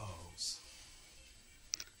child's pose.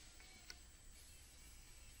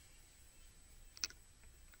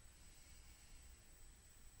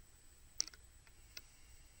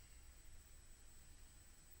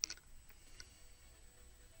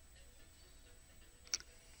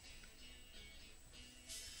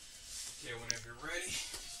 Okay, whenever you're ready,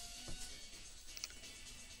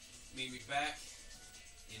 meet me back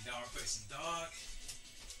in downward facing dog.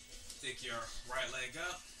 Take your right leg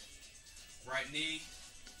up, right knee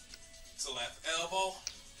to left elbow,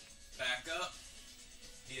 back up,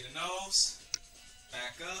 knee to nose,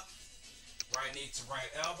 back up, right knee to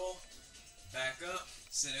right elbow, back up,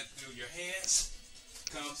 send it through your hands,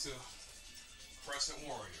 come to crescent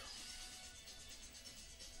warrior.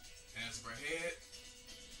 Hands overhead.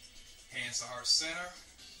 Hands to heart center.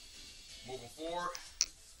 Moving forward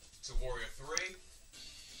to warrior 3.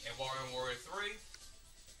 And warrior 3.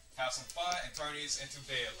 Have some fun and turn these into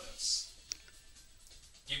deadlifts.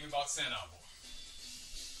 Give me about 10 of them.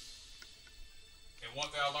 And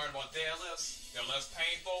one thing I learned about deadlifts, they're less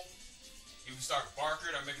painful if you start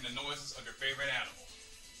barking or making the noises of your favorite animal.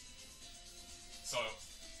 So,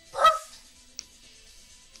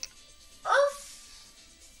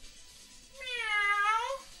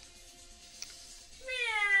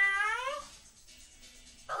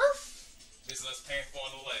 less painful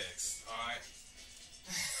on the legs, alright?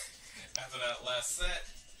 After that last set,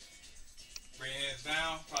 bring your hands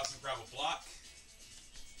down, possibly grab a block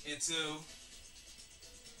into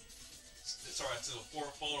a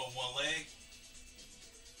forward fold on one leg.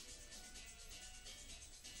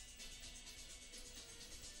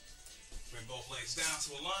 Bring both legs down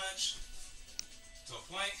to a lunge, to a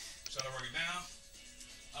plank, shoulder working down,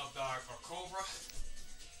 up dog or cobra,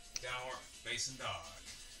 downward facing dog.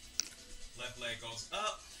 Left leg goes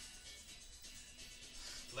up.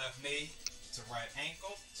 Left knee to right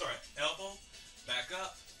elbow. Back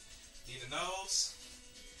up. Knee to nose.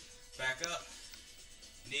 Back up.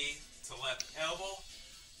 Knee to left elbow.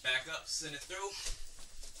 Back up. Send it through.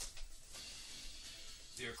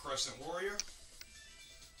 Do your crescent warrior.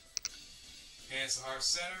 Hands to heart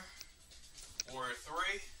center. Warrior 3.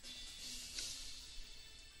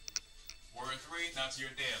 Warrior 3. Now to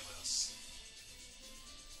your deadlifts.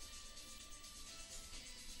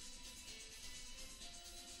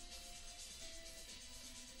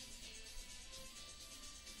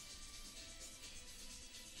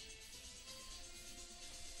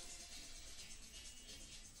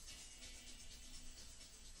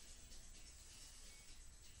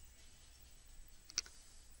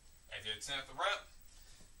 At your 10th rep,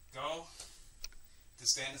 go to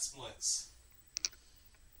standing splits.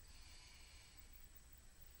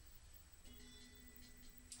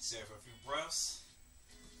 Stay for a few breaths.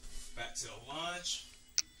 Back to a lunge.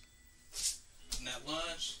 From that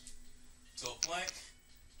lunge to a plank.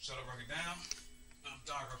 Shoulder working down. Up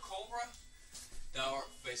dog or cobra. Downward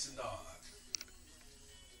facing dog.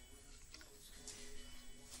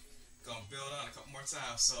 Gonna build on a couple more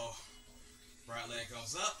times. So right leg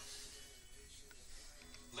goes up.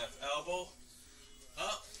 Left elbow,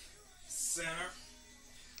 up, center,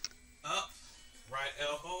 up, right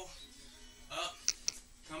elbow, up,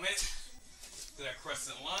 come in to that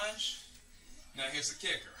crescent lunge. Now here's the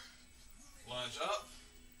kicker. Lunge up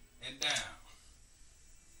and down.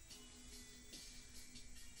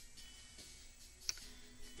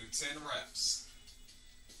 10 reps.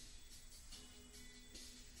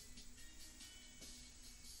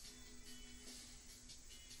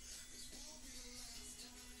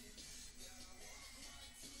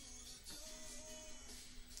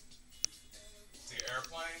 To your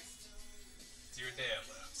airplane, to your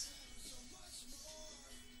deadlift.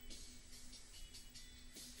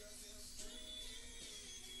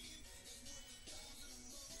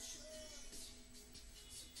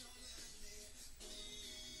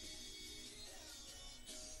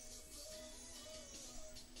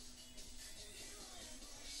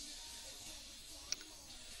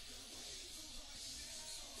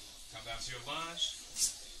 Come down to your lunge.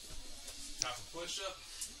 Top of push-up.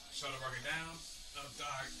 Shoulder working down. Up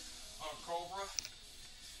dog. Up cobra.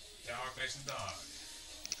 Downward facing dog.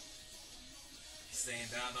 Staying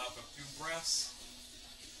down dog for a few breaths.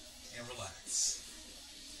 And relax.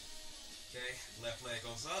 Okay. Left leg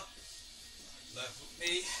goes up. Left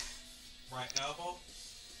knee. Right elbow.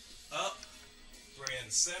 Up. Bring in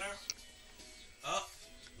the center. Up.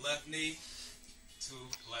 Left knee to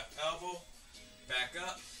left elbow. Back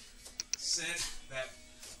up. Send that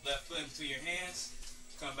left foot between your hands.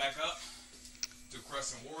 Come back up. Do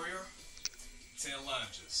Crescent Warrior. 10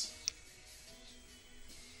 lunges.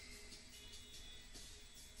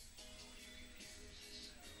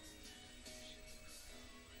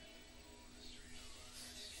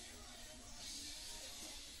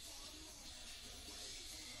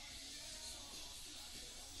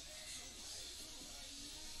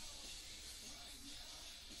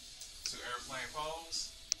 To airplane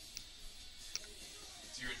pose.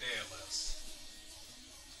 To your deadlifts.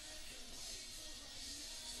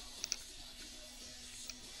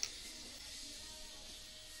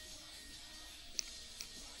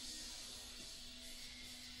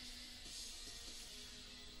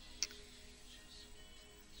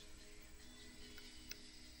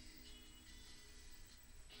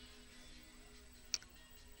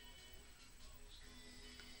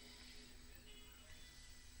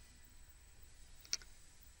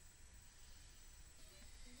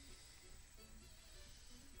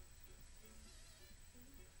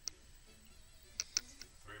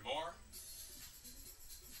 More.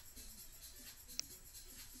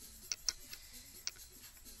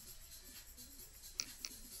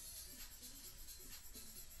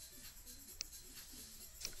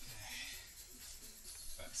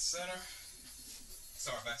 Back to center.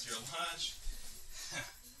 Sorry, back to your lunge.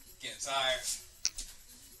 Getting tired.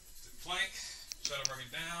 To plank. Shoulder working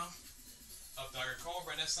down. Up dog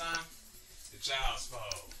cobra. This time, the child's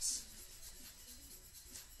pose.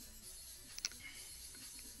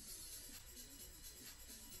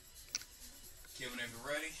 Whenever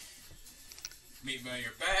you're ready, meet me on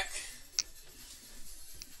your back.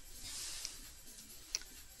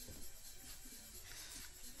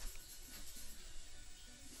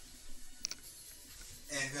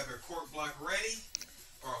 And if you have your cork block ready,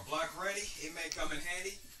 or a block ready, it may come in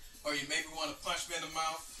handy. Or you maybe want to punch me in the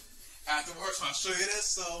mouth afterwards when I show you this.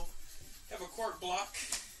 So, have a cork block.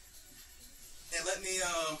 And let me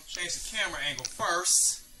change the camera angle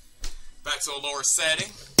first. Back to a lower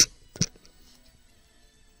setting.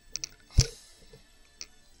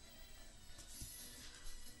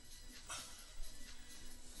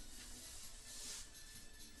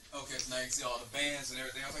 Okay, so now you can see all the bands and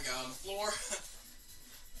everything else I got on the floor.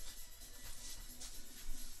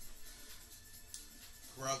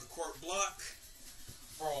 Grab the cork block,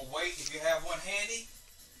 throw a weight if you have one handy,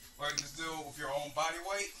 or you can just do it with your own body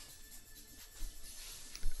weight.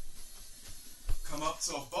 Come up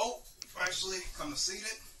to a boat, actually come to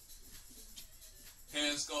seated.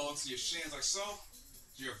 Hands go to your shins like so.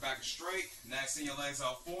 Your back is straight, next in your legs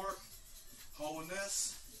out forward. Holding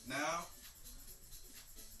this, now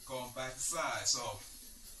going back to side. So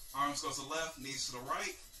arms go to the left, knees to the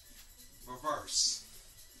right, reverse.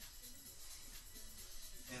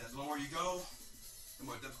 And the lower you go, the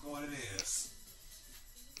more difficult it is.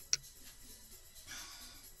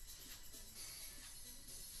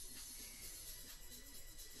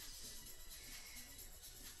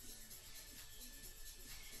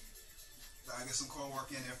 I get some core work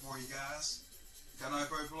in there for you guys. I know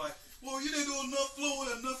people are like, well, you didn't do enough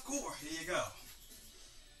fluid, enough core. Here you go.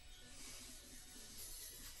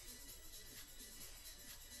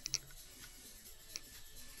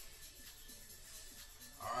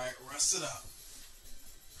 Alright, rest it up.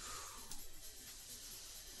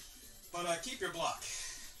 But keep your block.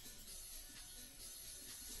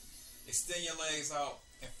 Extend your legs out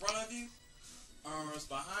in front of you, arms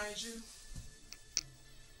behind you,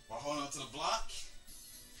 while holding on to the block.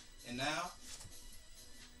 And now,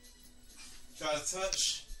 try to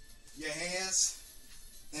touch your hands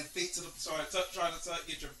And feet to the, try to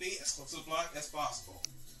get your feet as close to the block as possible.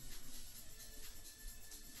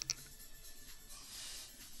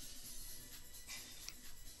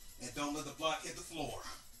 And don't let the block hit the floor.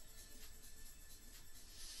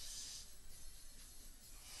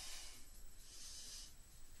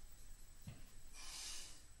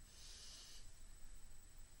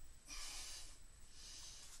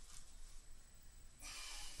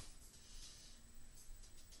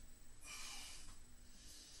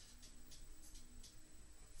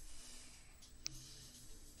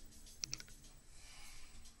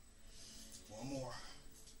 One more.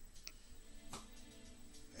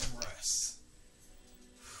 And rest.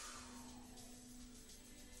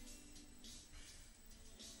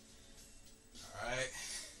 Alright.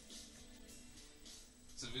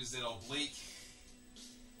 So we just did oblique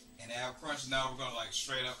and ab crunches. Now we're going to like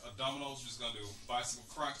straight up abdominals. We're just going to do bicycle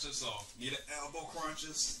crunches. So knee to elbow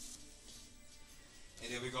crunches.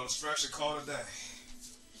 And then we're going to stretch and call it a day.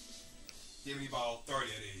 Give me about 30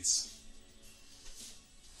 of these.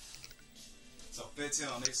 So 15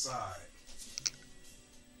 on each side.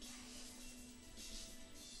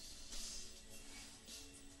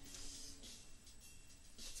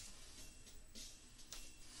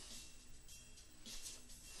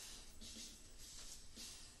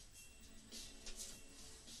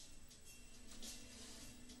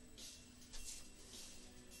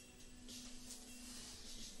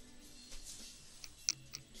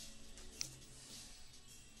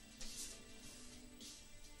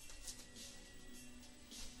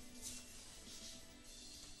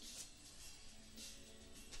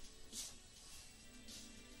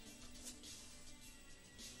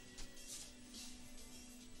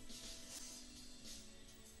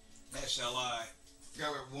 Shall I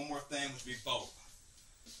go with one more thing, which would be both.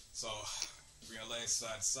 So bring your legs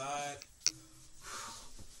side to side.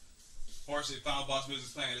 Fortunately, final boss music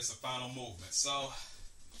is playing. It's a final movement. So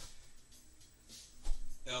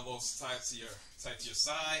elbows tight to your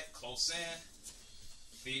side, close in,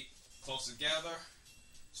 feet close together.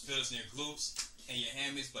 Feel this in your glutes and your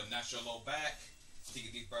hammies, but not your low back. Take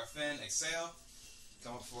a deep breath in, exhale,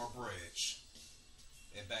 come up for a bridge,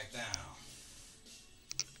 and back down.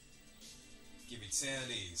 Give me 10 of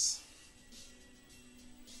these.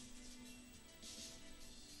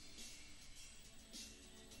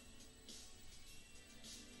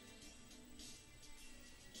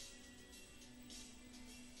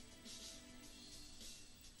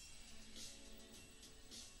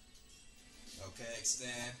 Okay,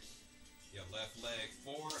 extend your left leg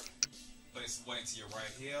forward. Place the weight to your right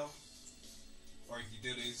heel. Or you can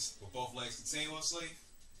do these with both legs continuously.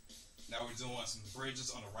 Now we're doing some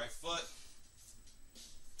bridges on the right foot.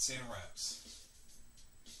 10 reps.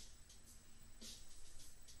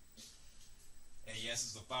 And yes,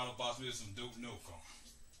 it's the final boss music from Duke Nukem.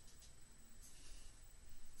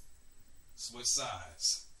 Switch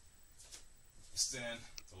sides. Extend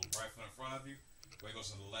the right foot in front of you. Weight goes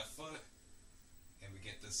to the left foot. And we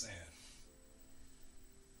get this in.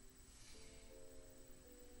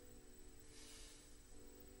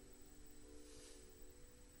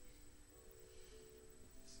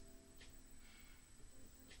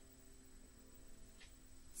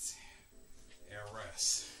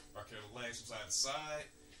 Rock your legs from side to side.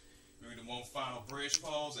 We're going to do one final bridge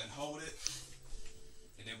pose and hold it.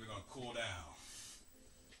 And then we're going to cool down.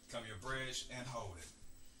 Come your bridge and hold it.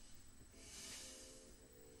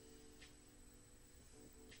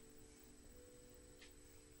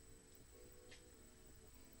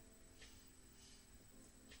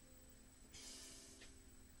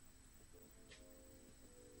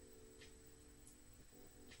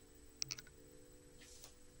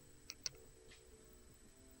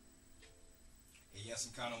 Yes,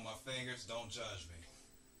 I'm counting on my fingers. Don't judge me.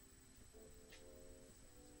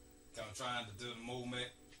 I'm trying to do the movement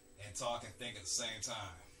and talk and think at the same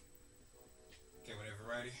time. Okay, whenever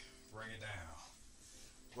you're ready, bring it down.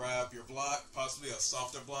 Grab your block, possibly a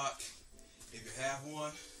softer block. If you have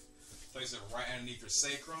one, place it right underneath your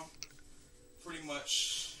sacrum. Pretty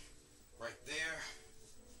much right there.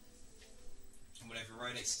 And whenever you're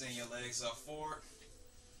ready, extend your legs up forward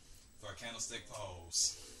for a candlestick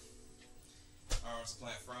pose. Arms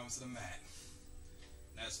plant firm to the mat.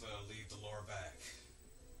 And that's where I'll leave the lower back.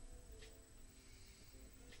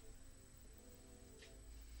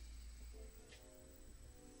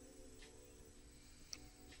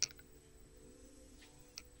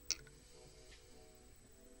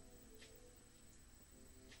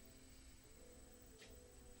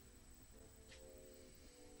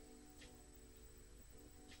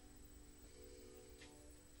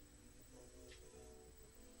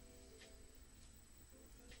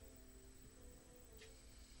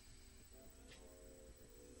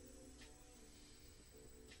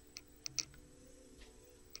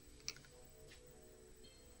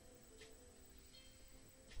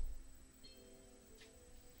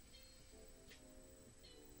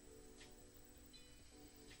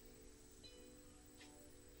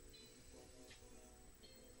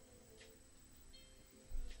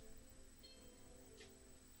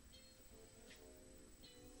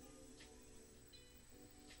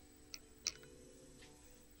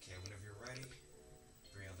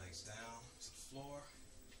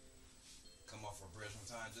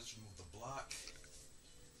 just remove the block.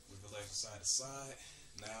 Move your legs side to side.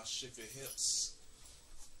 Now shift your hips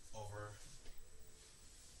over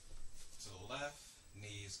to the left.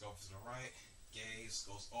 Knees go to the right. Gaze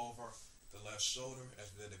goes over the left shoulder as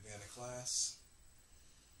we did at the beginning of class.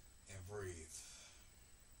 And breathe.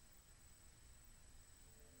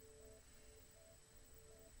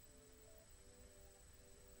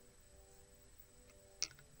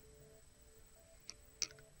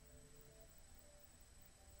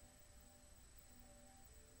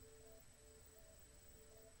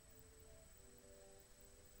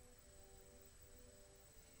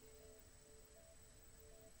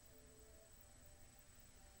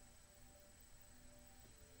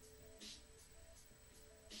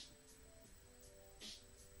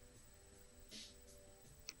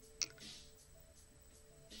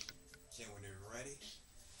 Okay, when you're ready,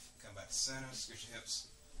 come back to center, scoot your hips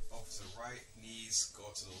over to the right, knees go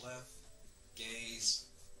to the left, gaze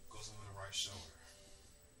goes over the right shoulder.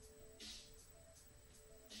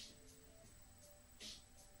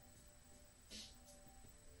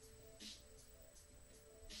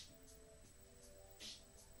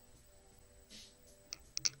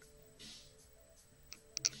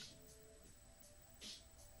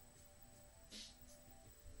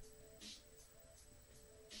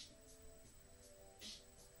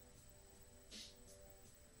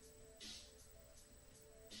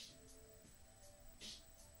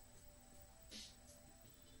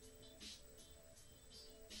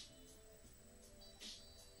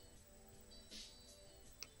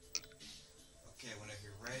 Okay, whenever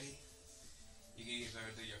you're ready, you can either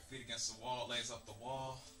do your feet against the wall, legs up the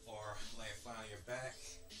wall, or laying flat on your back.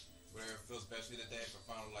 Whatever feels best for you today for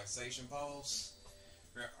final relaxation pose.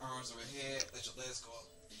 Bring your arms overhead, let your legs go up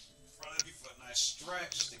in front of you for a nice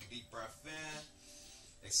stretch. Take a deep breath in.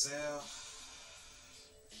 Exhale.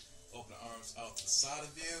 Open the arms out to the side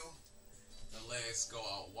of you. The legs go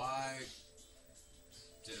out wide.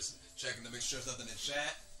 Just checking to make sure there's nothing in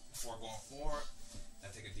chat before going forward. Now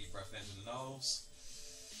take a deep breath into the nose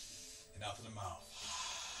and out to the mouth.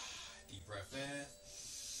 Deep breath in.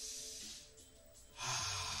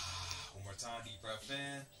 One more time, deep breath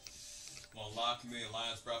in. One lock, chameleon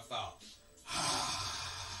lion's breath out.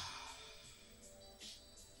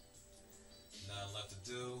 Nothing left to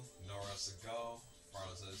do, nowhere else to go.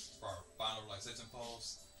 For our final relaxation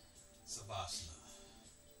pose, Savasana.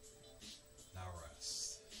 Now rest.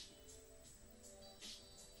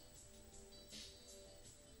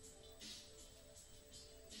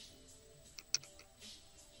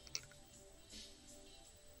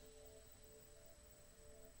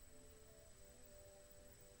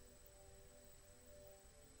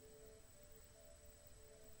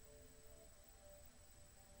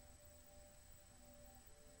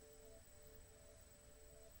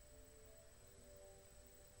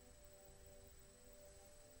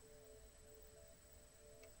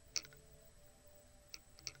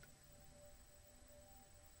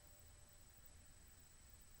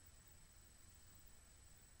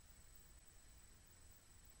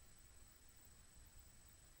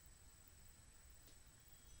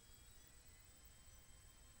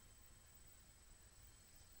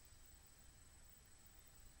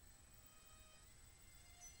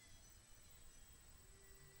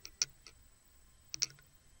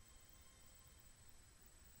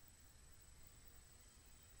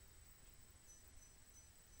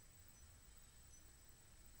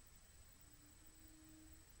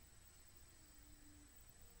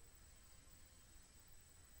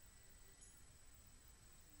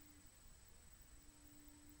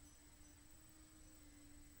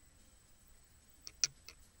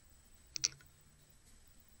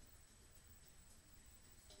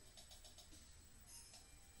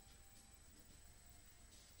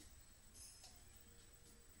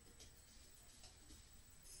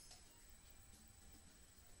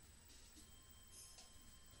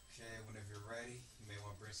 Okay, whenever you're ready, you may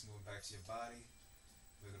want to bring some movement back to your body.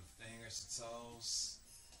 Wiggle the fingers, the toes,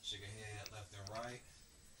 shake your head left and right.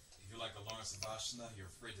 If you like a long Savasana,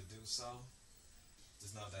 you're free to do so.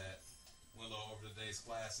 Just know that we'll go over today's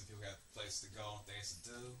class and people got a place to go and things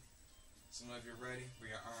to do. So whenever you're ready,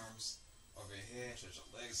 bring your arms over your head, stretch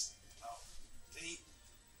your legs out deep,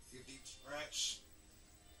 give a deep stretch.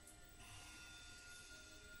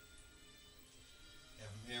 And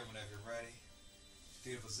from here, whenever you're ready,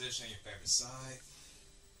 fetal position on your favorite side.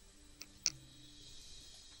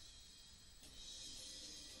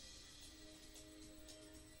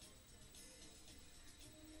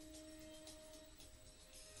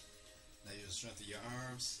 Now you just strengthen your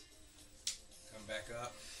arms. Come back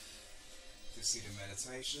up to seated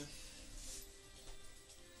meditation.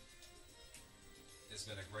 This It's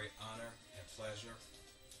been a great honor and pleasure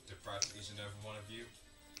to practice each and every one of you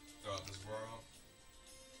throughout this world.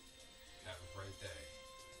 Have a great day.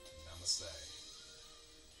 Namaste.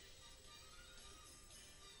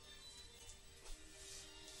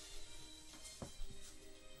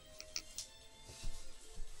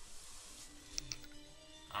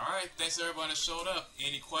 Alright, thanks to everyone that showed up.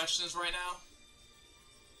 Any questions right now?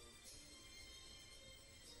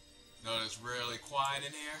 No, it's really quiet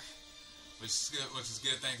in here, which is a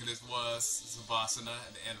good thing because this was Savasana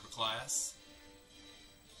at the end of the class.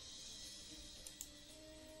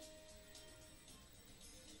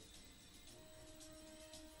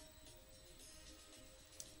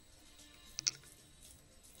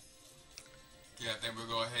 Yeah, I think we'll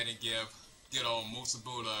go ahead and give good old Musa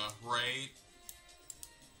Buddha a raid.